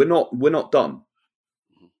coming. We're not done.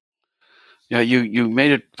 Yeah, you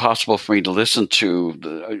made it possible for me to listen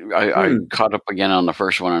to. I caught up again on the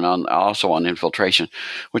first one and also on Infiltration,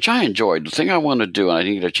 which I enjoyed. The thing I want to do, and I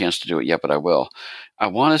didn't get a chance to do it yet, but I will. I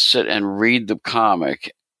want to sit and read the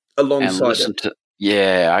comic alongside and listen to.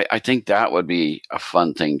 Yeah, I think that would be a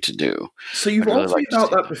fun thing to do. So you've really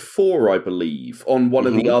about that before, I believe, on one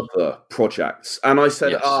of the other projects. And I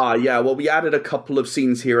said, well, we added a couple of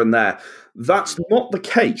scenes here and there. That's not the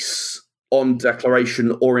case on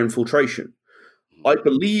Declaration or Infiltration. I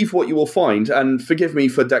believe what you will find, and forgive me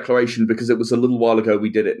for Declaration because it was a little while ago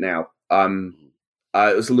we did it now. It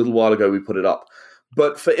was a little while ago we put it up.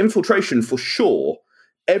 But for Infiltration, for sure,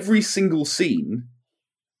 every single scene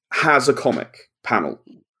has a comic panel,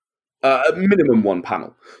 a minimum one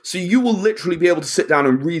panel. So you will literally be able to sit down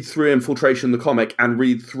and read through Infiltration, the comic, and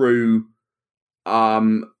read through,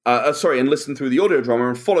 and listen through the audio drama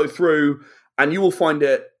and follow through, and you will find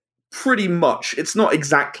it pretty much. It's not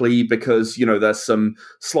exactly because, there's some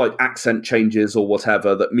slight accent changes or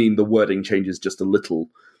whatever that mean the wording changes just a little.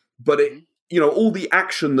 But all the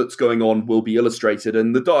action that's going on will be illustrated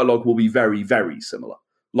and the dialogue will be very, very similar.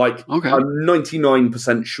 Like, I'm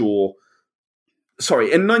 99% sure.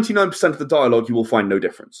 Sorry, in 99% of the dialogue, you will find no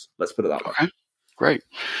difference. Let's put it that way. Okay, great.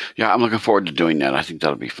 Yeah, I'm looking forward to doing that. I think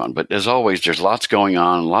that'll be fun. But as always, there's lots going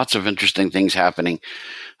on, lots of interesting things happening.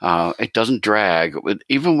 It doesn't drag.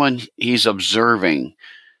 Even when he's observing,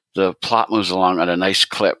 the plot moves along at a nice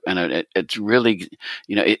clip. And it's really,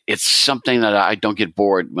 it's something that I don't get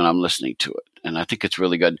bored when I'm listening to it. And I think it's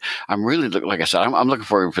really good. I'm really, like I said, I'm looking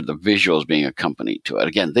forward for the visuals being accompanied to it.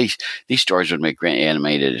 Again, these stories would make great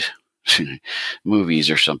animated movies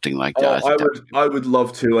or something like that. I would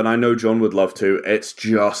love to, and I know John would love to. It's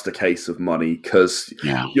just a case of money because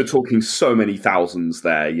you're talking so many thousands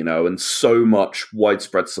there, and so much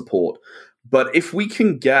widespread support. But if we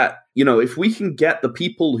can get, the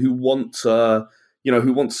people who want to,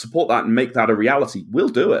 who want to support that and make that a reality, we'll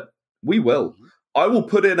do it. We will. I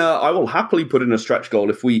will happily put in a stretch goal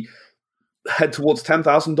if we head towards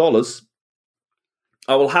 $10,000.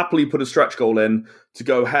 I will happily put a stretch goal in to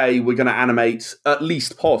go, hey, we're going to animate at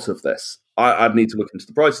least part of this. I'd need to look into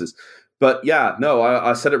the prices. But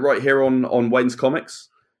I said it right here on Wayne's Comics.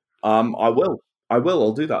 I will.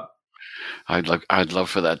 I'll do that. I'd love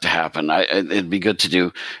for that to happen. It'd be good to do.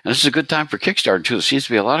 And this is a good time for Kickstarter too. There seems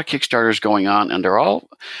to be a lot of Kickstarters going on, and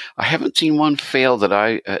I haven't seen one fail that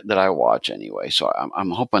I watch anyway. So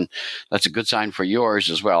I'm hoping that's a good sign for yours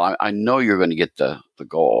as well. I know you're going to get the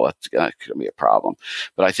goal. That's going to be a problem,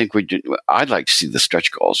 but I think I'd like to see the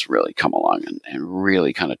stretch goals really come along and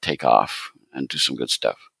really kind of take off and do some good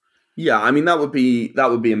stuff. Yeah, I mean that would be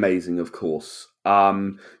amazing, of course.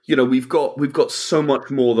 We've got so much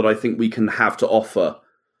more that I think we can have to offer.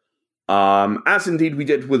 As indeed we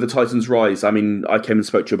did with the Titans Rise. I mean, I came and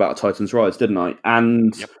spoke to you about Titans Rise, didn't I?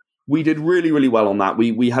 And Yep. we did really, really well on that.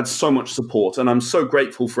 We had so much support, and I'm so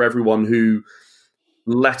grateful for everyone who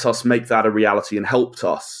let us make that a reality and helped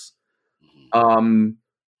us. And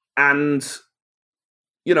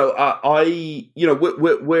we're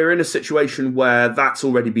in a situation where that's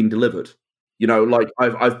already been delivered. Like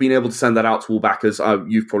I've been able to send that out to all backers.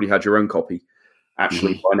 You've probably had your own copy,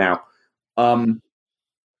 actually, by now.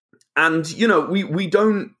 And we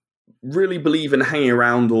don't really believe in hanging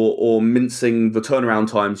around or mincing the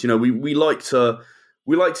turnaround times. We like to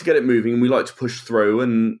get it moving, and we like to push through.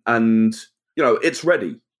 And it's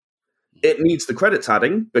ready. It needs the credits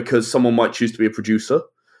adding because someone might choose to be a producer.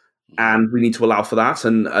 And we need to allow for that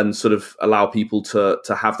and sort of allow people to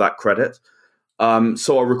have that credit.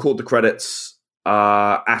 So I'll record the credits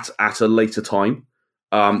at a later time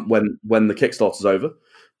when the Kickstarter's over.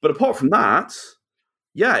 But apart from that,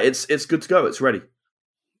 yeah, it's good to go. It's ready.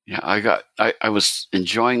 Yeah, I was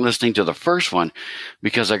enjoying listening to the first one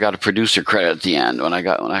because I got a producer credit at the end when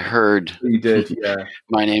I heard you did, yeah,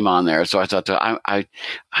 my name on there. So I thought I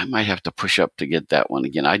might have to push up to get that one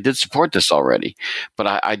again. I did support this already, but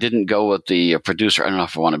I didn't go with the producer. I don't know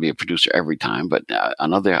if I want to be a producer every time, but on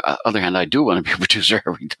the other hand, I do want to be a producer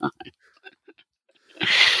every time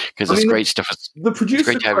because it's great stuff. The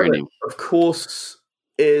producer credit, of course,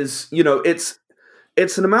 is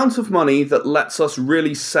it's an amount of money that lets us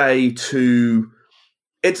really say to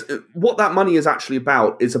it's what that money is actually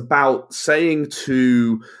about is about saying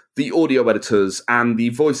to the audio editors and the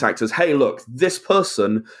voice actors, hey, look, this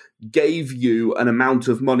person gave you an amount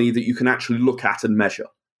of money that you can actually look at and measure,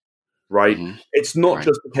 right? Mm-hmm. It's not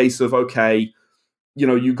just a case of, okay,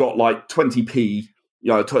 you got like 20p,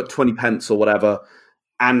 20 pence or whatever,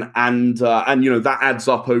 and that adds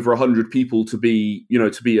up over 100 people to be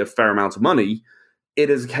a fair amount of money. It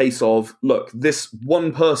is a case of, look, this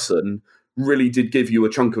one person really did give you a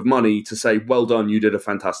chunk of money to say, well done, you did a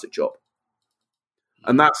fantastic job.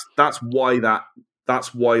 And that's why that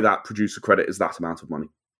producer credit is that amount of money.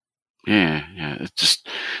 Yeah, it's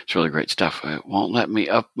really great stuff. It won't let me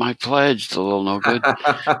up my pledge. It's a little no good.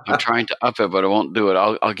 I'm trying to up it, but it won't do it.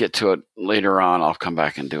 I'll get to it later on. I'll come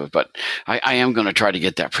back and do it. But I am going to try to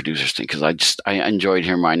get that producer's thing because I enjoyed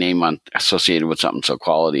hearing my name associated with something so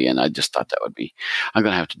quality, and I just thought that would be. I'm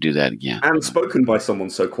going to have to do that again. And spoken by someone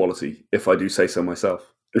so quality, if I do say so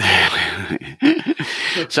myself.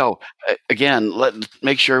 So again, let's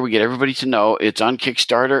make sure we get everybody to know it's on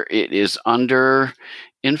Kickstarter. It is under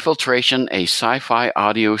Infiltration, a sci-fi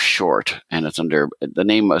audio short, and it's under the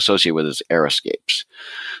name associated with it is Aeroscapes.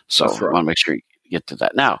 So I want to make sure you get to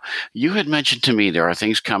that. Now, you had mentioned to me there are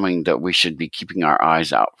things coming that we should be keeping our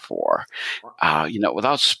eyes out for.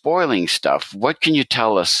 Without spoiling stuff, what can you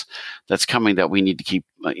tell us that's coming that we need to keep,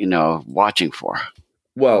 watching for?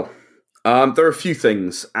 Well, there are a few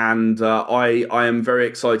things, and I am very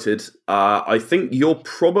excited. I think you're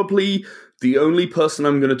probably the only person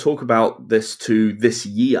I'm going to talk about this to this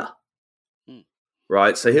year.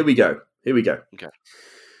 Right, so here we go. Okay.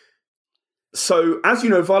 So, as you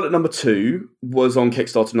know, Violet number 2 was on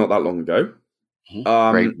Kickstarter not that long ago.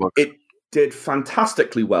 Great book. It did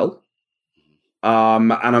fantastically well.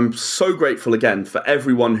 And I'm so grateful again for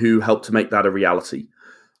everyone who helped to make that a reality.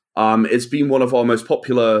 It's been one of our most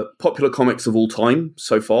popular comics of all time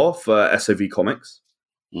so far for SOV Comics.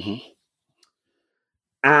 Mm-hmm.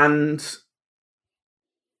 And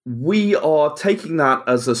we are taking that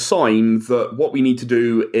as a sign that what we need to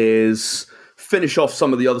do is finish off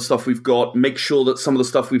some of the other stuff we've got, make sure that some of the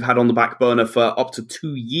stuff we've had on the back burner for up to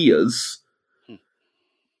 2 years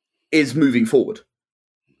is moving forward.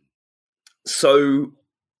 So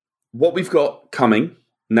what we've got coming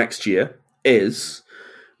next year is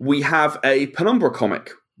we have a Penumbra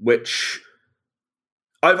comic, which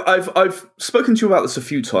I've spoken to you about this a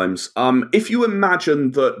few times. If you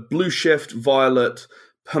imagine that Blue Shift, Violet,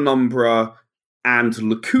 Penumbra, and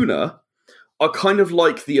Lacuna are kind of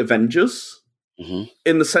like the Avengers,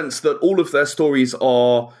 in the sense that all of their stories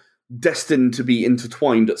are destined to be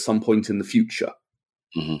intertwined at some point in the future.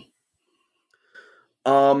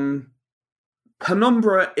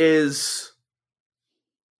 Penumbra is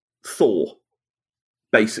Thor,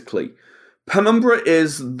 basically. Penumbra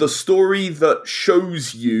is the story that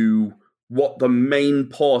shows you what the main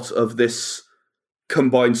part of this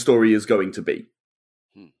combined story is going to be.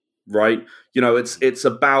 Right? It's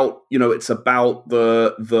about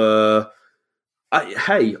the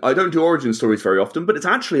I don't do origin stories very often, but it's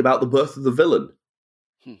actually about the birth of the villain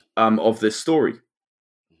of this story.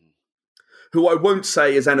 who I won't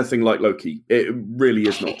say is anything like Loki. It really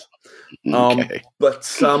is not. Okay. But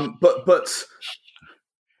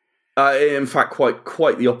in fact,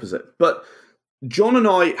 quite the opposite. But John and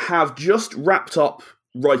I have just wrapped up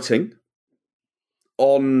writing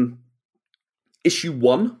on issue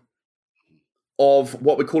 1 of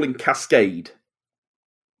what we're calling Cascade.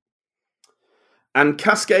 And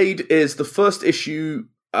Cascade is the first issue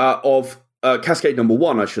of Cascade number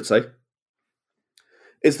 1, I should say,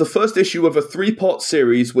 is the first issue of a 3-part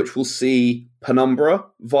series which will see Penumbra,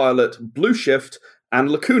 Violet, Blue Shift, and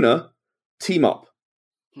Lacuna team up.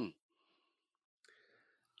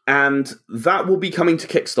 And that will be coming to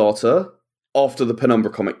Kickstarter after the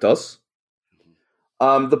Penumbra comic does.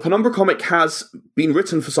 The Penumbra comic has been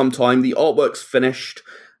written for some time, the artwork's finished,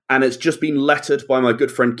 and it's just been lettered by my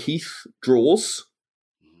good friend Keith Draws,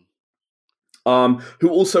 who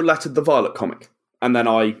also lettered the Violet comic. And then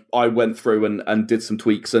I went through and did some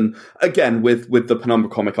tweaks. And again, with the Penumbra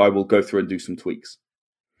comic, I will go through and do some tweaks.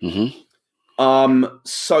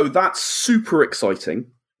 So that's super exciting.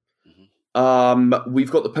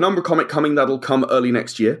 We've got the Penumbra comic coming. That'll come early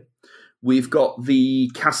next year. We've got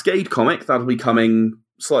the Cascade comic. That'll be coming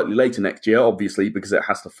slightly later next year, obviously, because it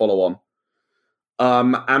has to follow on.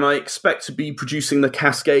 And I expect to be producing the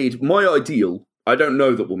Cascade. My ideal, I don't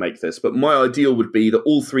know that we'll make this, but my ideal would be that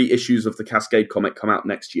all 3 issues of the Cascade comic come out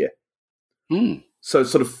next year. So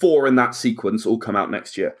sort of 4 in that sequence all come out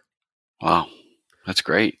next year. Wow, that's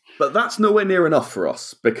great. But that's nowhere near enough for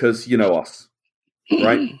us, because you know us,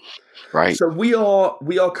 right? Right. So we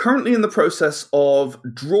are currently in the process of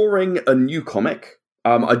drawing a new comic.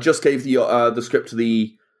 I just gave the script to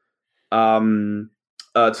the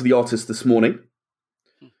artist this morning,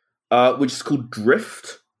 which is called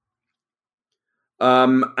Drift.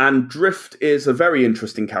 And Drift is a very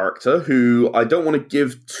interesting character who I don't want to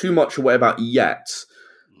give too much away about yet.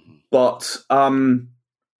 But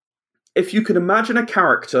if you can imagine a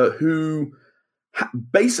character who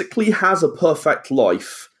basically has a perfect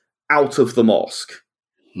life out of the mask.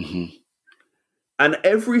 And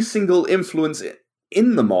every single influence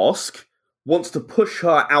in the mask wants to push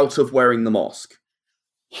her out of wearing the mask.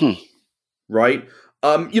 Right?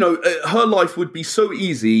 Her life would be so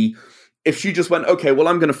easy if she just went, okay, well,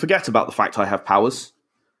 I'm going to forget about the fact I have powers.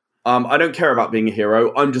 I don't care about being a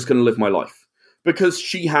hero. I'm just going to live my life. Because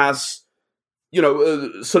she has, she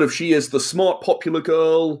is the smart, popular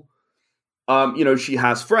girl. She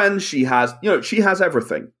has friends. She has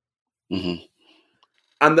everything.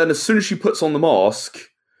 And then as soon as she puts on the mask,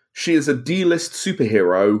 she is a D-list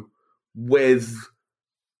superhero with,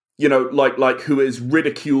 who is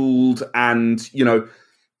ridiculed and,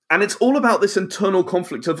 and it's all about this internal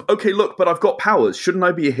conflict of, okay, look, but I've got powers. Shouldn't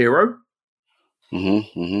I be a hero?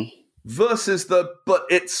 Versus but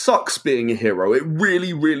it sucks being a hero. It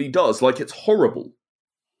really, really does. Like, it's horrible.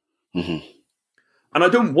 And I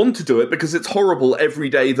don't want to do it because it's horrible every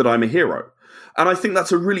day that I'm a hero. And I think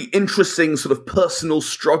that's a really interesting sort of personal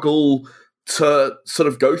struggle to sort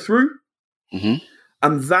of go through.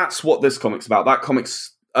 And that's what this comic's about. That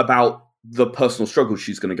comic's about the personal struggle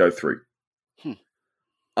she's going to go through.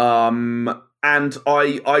 And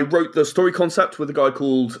I wrote the story concept with a guy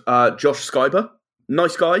called Josh Skyber.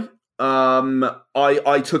 Nice guy.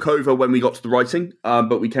 I took over when we got to the writing,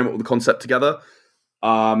 but we came up with the concept together.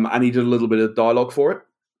 And he did a little bit of dialogue for it.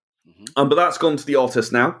 But that's gone to the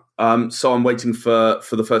artist now. So I'm waiting for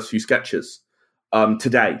the first few sketches.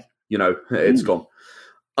 Today, it's gone.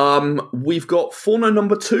 We've got Fauna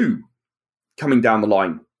number 2 coming down the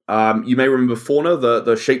line. You may remember Fauna,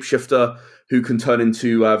 the shapeshifter who can turn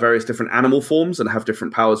into various different animal forms and have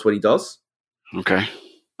different powers when he does. Okay.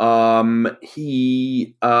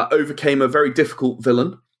 He overcame a very difficult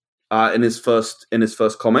villain in his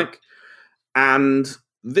first comic, and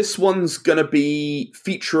this one's going to be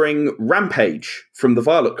featuring Rampage from the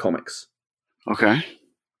Violet comics. Okay.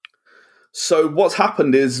 So what's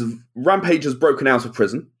happened is Rampage has broken out of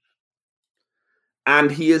prison,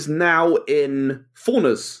 and he is now in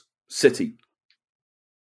Fauna's city.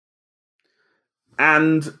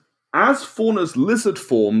 And as Fauna's lizard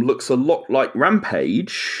form looks a lot like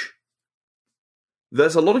Rampage,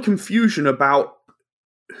 there's a lot of confusion about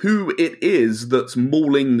who it is that's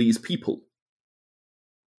mauling these people.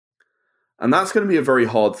 And that's going to be a very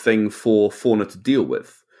hard thing for Fauna to deal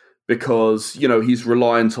with, because, he's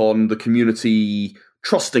reliant on the community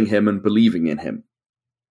trusting him and believing in him.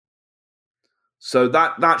 So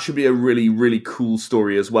that should be a really, really cool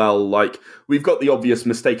story as well. Like, we've got the obvious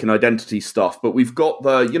mistaken identity stuff, but we've got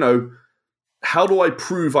the, how do I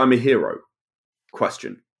prove I'm a hero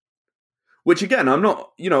question? Which, again, I'm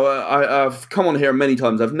not, I've come on here many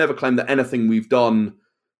times. I've never claimed that anything we've done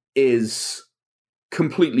is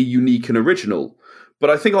completely unique and original, but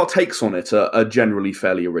I think our takes on it are generally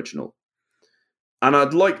fairly original. And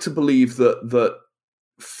I'd like to believe that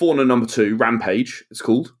Fauna number 2, Rampage, it's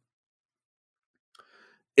called,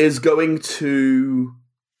 is going to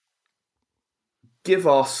give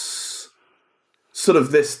us sort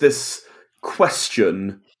of this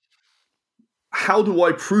question: how do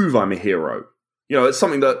I prove I'm a hero? You know, it's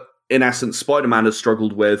something that, in essence, Spider-Man has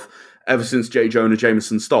struggled with ever since J. Jonah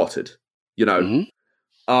Jameson started. You know,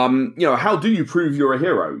 you know, how do you prove you're a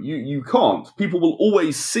hero? You can't. People will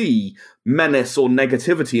always see menace or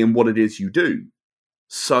negativity in what it is you do.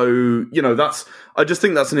 So, you know, I just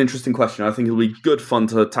think that's an interesting question. I think it'll be good fun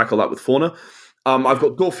to tackle that with Fauna. I've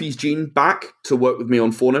got Dorothy's Jean back to work with me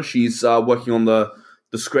on Fauna. She's working on the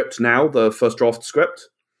script now, the first draft script.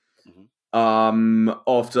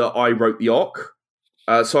 After I wrote the arc.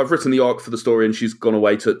 So I've written the arc for the story, and she's gone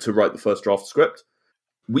away to write the first draft script.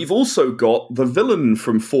 We've also got the villain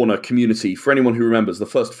from Fauna Community, for anyone who remembers the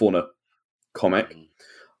first Fauna comic.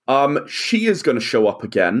 She is going to show up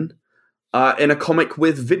again in a comic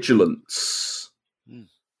with Vigilance,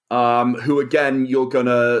 who, again, you're going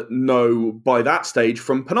to know by that stage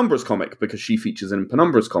from Penumbra's comic, because she features in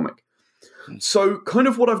Penumbra's comic. So kind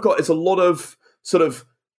of what I've got is a lot of sort of,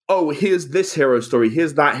 oh, here's this hero story,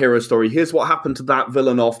 here's that hero story, here's what happened to that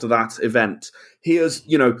villain after that event. Here's,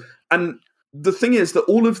 you know, and the thing is that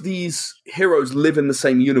all of these heroes live in the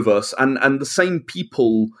same universe, and the same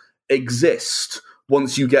people exist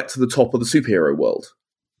once you get to the top of the superhero world.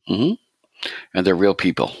 And they're real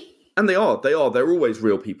people. And they are. They're always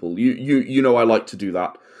real people. You know I like to do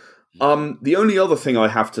that. The only other thing I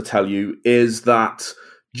have to tell you is that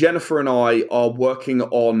Jennifer and I are working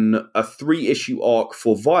on a 3-issue arc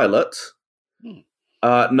for Violet,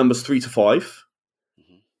 numbers 3 to 5.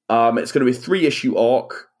 It's going to be a 3-issue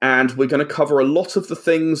arc, and we're going to cover a lot of the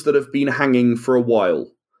things that have been hanging for a while.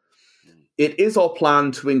 It is our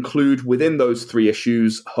plan to include within those 3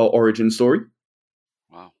 issues her origin story.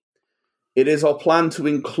 Wow. It is our plan to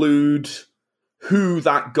include who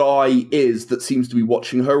that guy is that seems to be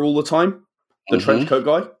watching her all the time, the trench coat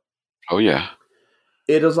guy. Oh, yeah.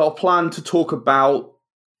 It is our plan to talk about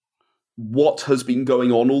what has been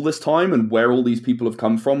going on all this time and where all these people have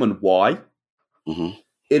come from and why.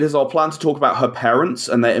 It is our plan to talk about her parents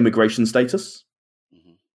and their immigration status.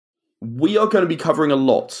 We are going to be covering a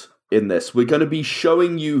lot in this. We're going to be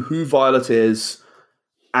showing you who Violet is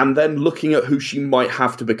and then looking at who she might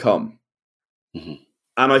have to become. And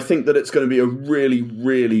I think that it's going to be a really,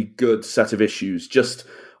 really good set of issues.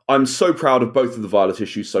 I'm so proud of both of the Violet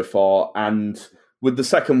issues so far, and with the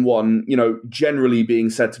second one, you know, generally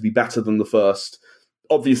being said to be better than the first,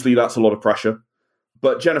 obviously that's a lot of pressure.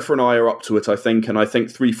 But Jennifer and I are up to it, I think, and I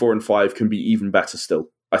think 3, 4, and 5 can be even better still.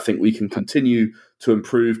 I think we can continue to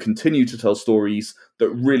improve, continue to tell stories that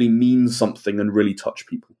really mean something and really touch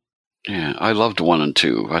people. Yeah, I loved 1 and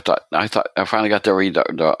 2. I thought I finally got to read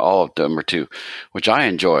all of number 2, which I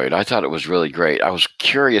enjoyed. I thought it was really great. I was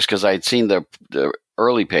curious because I had seen the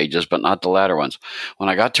early pages, but not the latter ones. When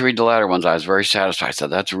I got to read the latter ones, I was very satisfied. I said,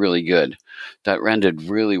 that's really good. That ended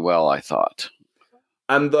really well, I thought.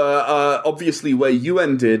 And obviously where you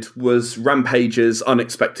ended was Rampage's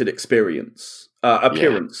unexpected appearance.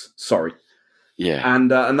 Sorry. Yeah. And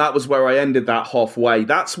that was where I ended that halfway.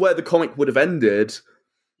 That's where the comic would have ended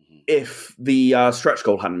if the stretch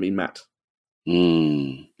goal hadn't been met.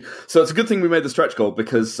 So it's a good thing we made the stretch goal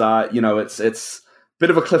because, you know, it's a bit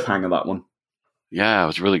of a cliffhanger, that one. Yeah, it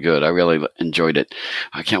was really good. I really enjoyed it.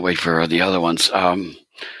 I can't wait for the other ones.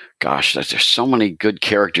 Gosh, there's so many good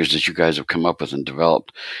characters that you guys have come up with and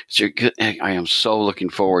developed. I am so looking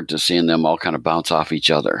forward to seeing them all kind of bounce off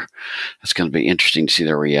each other. It's going to be interesting to see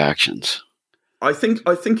their reactions. I think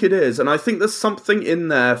it is, and I think there's something in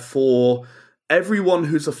there for everyone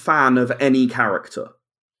who's a fan of any character,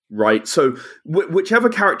 right? So whichever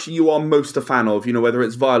character you are most a fan of, you know, whether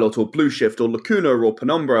it's Violet or Blue Shift or Lacuna or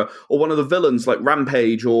Penumbra or one of the villains like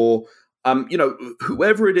Rampage or you know,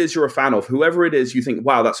 whoever it is you're a fan of, whoever it is you think,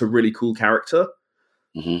 wow, that's a really cool character,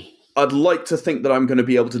 I'd like to think that I'm going to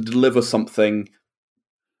be able to deliver something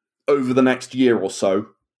over the next year or so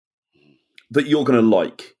that you're going to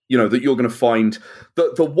like, you know, that you're going to find.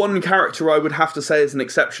 The one character I would have to say is an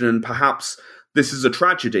exception, and perhaps this is a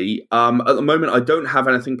tragedy. At the moment, I don't have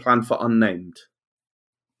anything planned for Unnamed.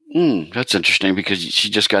 That's interesting because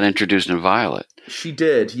she just got introduced in Violet. She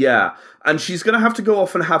did, yeah. And she's going to have to go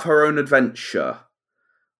off and have her own adventure.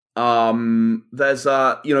 There's,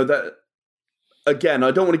 you know, that again,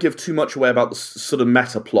 I don't want to give too much away about the sort of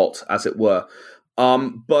meta plot, as it were.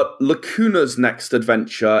 But Lacuna's next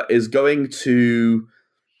adventure is going to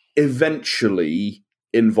eventually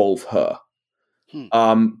involve her.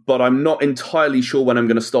 But I'm not entirely sure when I'm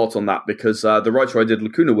going to start on that, because the writer I did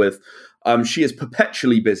Lacuna with, she is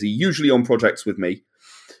perpetually busy, usually on projects with me.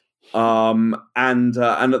 And at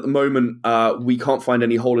the moment, we can't find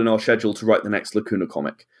any hole in our schedule to write the next Lacuna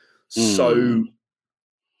comic. So,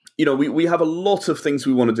 we have a lot of things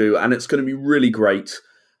we want to do, and it's going to be really great.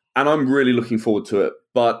 And I'm really looking forward to it.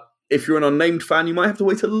 But if you're an unnamed fan, you might have to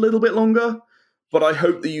wait a little bit longer. But I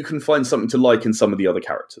hope that you can find something to like in some of the other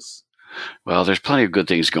characters. Well, there's plenty of good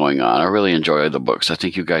things going on. I really enjoy the books. I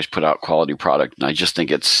think you guys put out quality product, and I just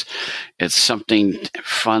think it's something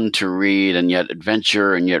fun to read, and yet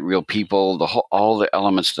adventure, and yet real people. All the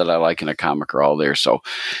elements that I like in a comic are all there. So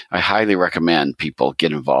I highly recommend people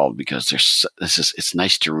get involved, because it's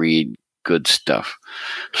nice to read good stuff.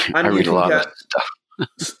 And I read a lot of stuff.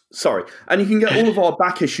 Sorry. And you can get all of our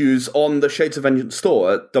back issues on the Shades of Vengeance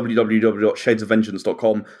store at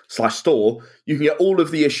www.shadesofvengeance.com/store. You can get all of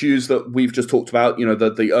the issues that we've just talked about,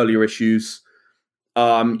 the earlier issues.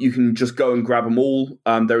 You can just go and grab them all.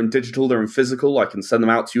 They're in digital, they're in physical. I can send them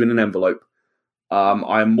out to you in an envelope.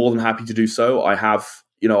 I am more than happy to do so. I have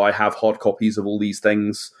hard copies of all these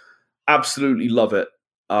things. Absolutely love it.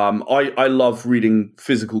 I love reading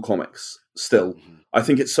physical comics still. I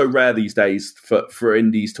think it's so rare these days for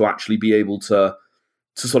indies to actually be able to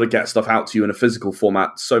sort of get stuff out to you in a physical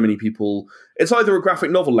format. So many people, it's either a graphic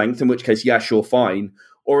novel length, in which case, yeah, sure, fine,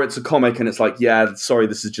 or it's a comic and it's like, yeah, sorry,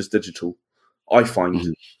 this is just digital. I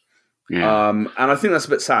find, Yeah. and I think that's a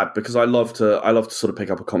bit sad, because I love to sort of pick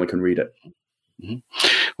up a comic and read it.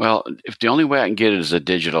 Well, if the only way I can get it is a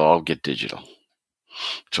digital, I'll get digital.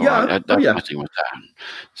 So that's nothing with that.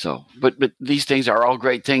 So, but these things are all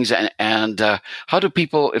great things. And how do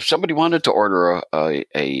people, if somebody wanted to order a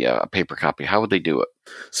paper copy, how would they do it?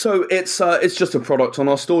 So it's just a product on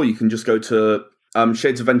our store. You can just go to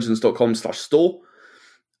shadesofvengeance.com/store.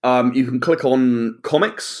 You can click on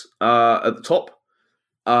comics at the top.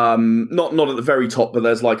 Not at the very top, but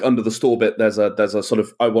there's like under the store bit, there's a sort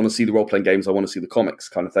of, I want to see the role-playing games, I want to see the comics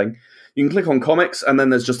kind of thing. You can click on comics, and then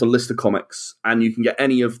there's just a list of comics, and you can get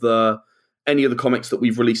any of the comics that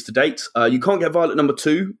we've released to date. You can't get Violet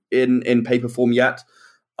 #2 in paper form yet.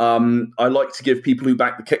 I like to give people who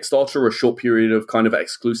back the Kickstarter a short period of kind of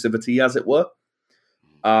exclusivity, as it were.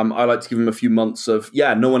 I like to give them a few months of,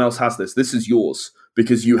 no one else has this. This is yours,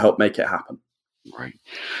 because you helped make it happen. Right.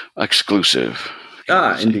 Exclusive.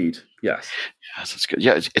 Indeed. Yes. Yes, that's good.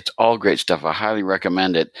 Yeah, it's all great stuff. I highly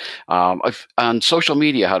recommend it. On social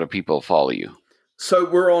media, how do people follow you? So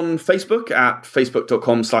we're on Facebook at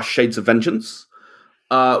facebook.com/shadesofvengeance.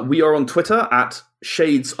 We are on Twitter at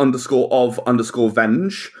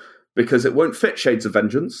shades_of_venge, because it won't fit Shades of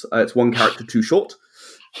Vengeance. It's one character too short.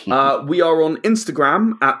 We are on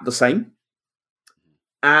Instagram at the same.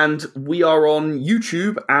 And we are on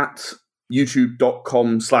YouTube at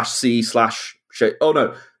youtube.com/c/shade. Oh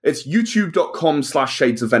no, it's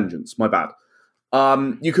youtube.com/shades of vengeance. My bad.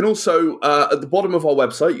 You can also, at the bottom of our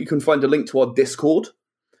website, you can find a link to our Discord,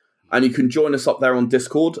 and you can join us up there on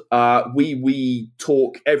Discord. We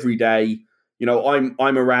talk every day.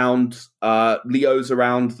 I'm around. Leo's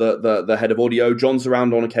around, the head of audio. John's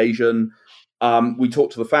around on occasion. We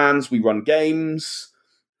talk to the fans. We run games.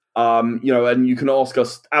 And you can ask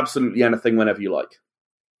us absolutely anything whenever you like.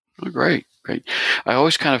 Oh, great. I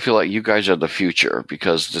always kind of feel like you guys are the future,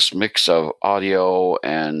 because this mix of audio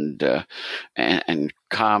and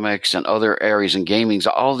comics and other areas and gaming,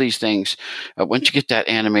 all these things, once you get that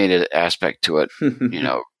animated aspect to it,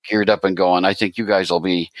 geared up and going, I think you guys you'll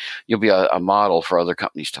be a model for other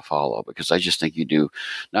companies to follow, because I just think you do.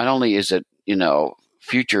 Not only is it,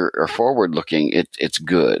 future or forward looking, it's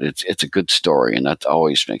good. It's a good story, and that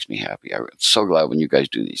always makes me happy. I'm so glad when you guys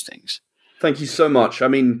do these things. Thank you so much. I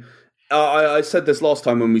mean, I said this last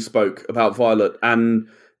time when we spoke about Violet, and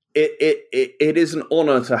it is an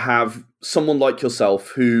honor to have someone like yourself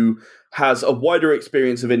who has a wider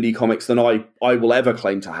experience of indie comics than I will ever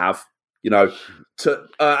claim to have,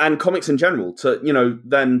 and comics in general,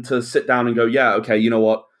 then to sit down and go, yeah, okay, you know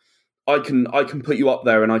what? I can put you up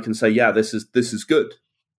there and I can say, yeah, this is good,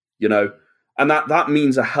 and that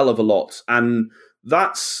means a hell of a lot. And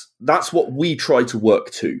that's what we try to work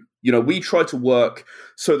to. We try to work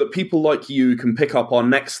so that people like you can pick up our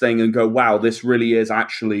next thing and go, wow, this really is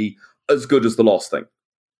actually as good as the last thing.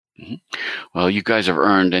 Mm-hmm. Well, you guys have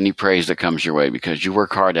earned any praise that comes your way, because you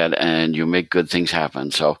work hard at it and you make good things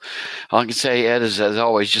happen. So all I can say, Ed, is as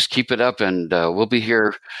always, just keep it up, and we'll be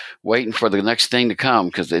here waiting for the next thing to come,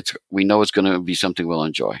 because we know it's going to be something we'll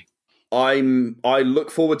enjoy. I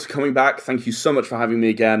look forward to coming back. Thank you so much for having me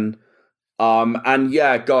again. And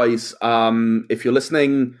yeah, guys, if you're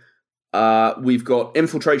listening, We've got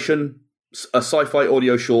Infiltration, a sci-fi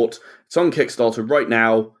audio short. It's on Kickstarter right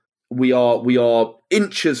now. We are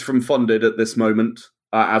inches from funded at this moment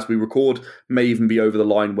as we record. May even be over the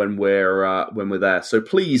line when we're there. So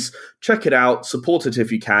please check it out. Support it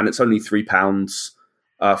if you can. It's only £3,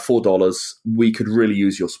 $4. We could really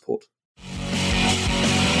use your support.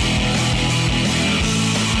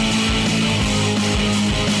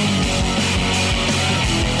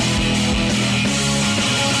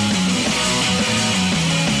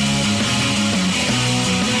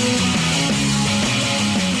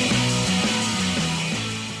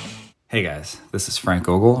 Hey guys, this is Frank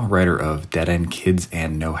Gogol, writer of Dead End Kids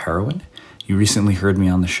and No Heroin. You recently heard me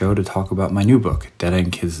on the show to talk about my new book, Dead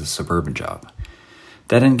End Kids, The Suburban Job.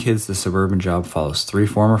 Dead End Kids, The Suburban Job follows 3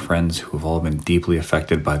 former friends who have all been deeply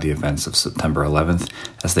affected by the events of September 11th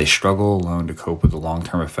as they struggle alone to cope with the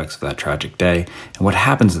long-term effects of that tragic day and what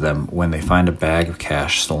happens to them when they find a bag of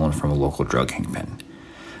cash stolen from a local drug kingpin.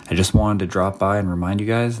 I just wanted to drop by and remind you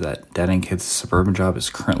guys that Dead End Kids, The Suburban Job is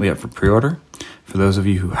currently up for pre-order. For those of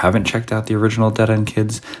you who haven't checked out the original Dead End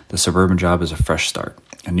Kids, The Suburban Job is a fresh start,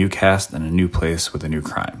 a new cast and a new place with a new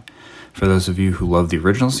crime. For those of you who love the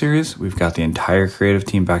original series, we've got the entire creative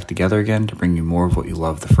team back together again to bring you more of what you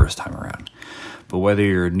loved the first time around. But whether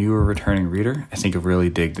you're a new or returning reader, I think you'll really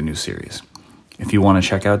dig the new series. If you want to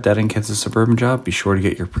check out Dead End Kids, The Suburban Job, be sure to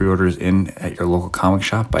get your pre-orders in at your local comic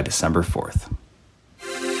shop by December 4th.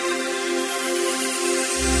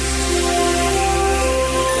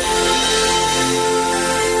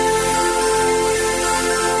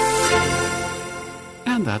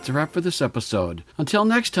 And that's a wrap for this episode. Until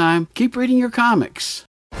next time, keep reading your comics.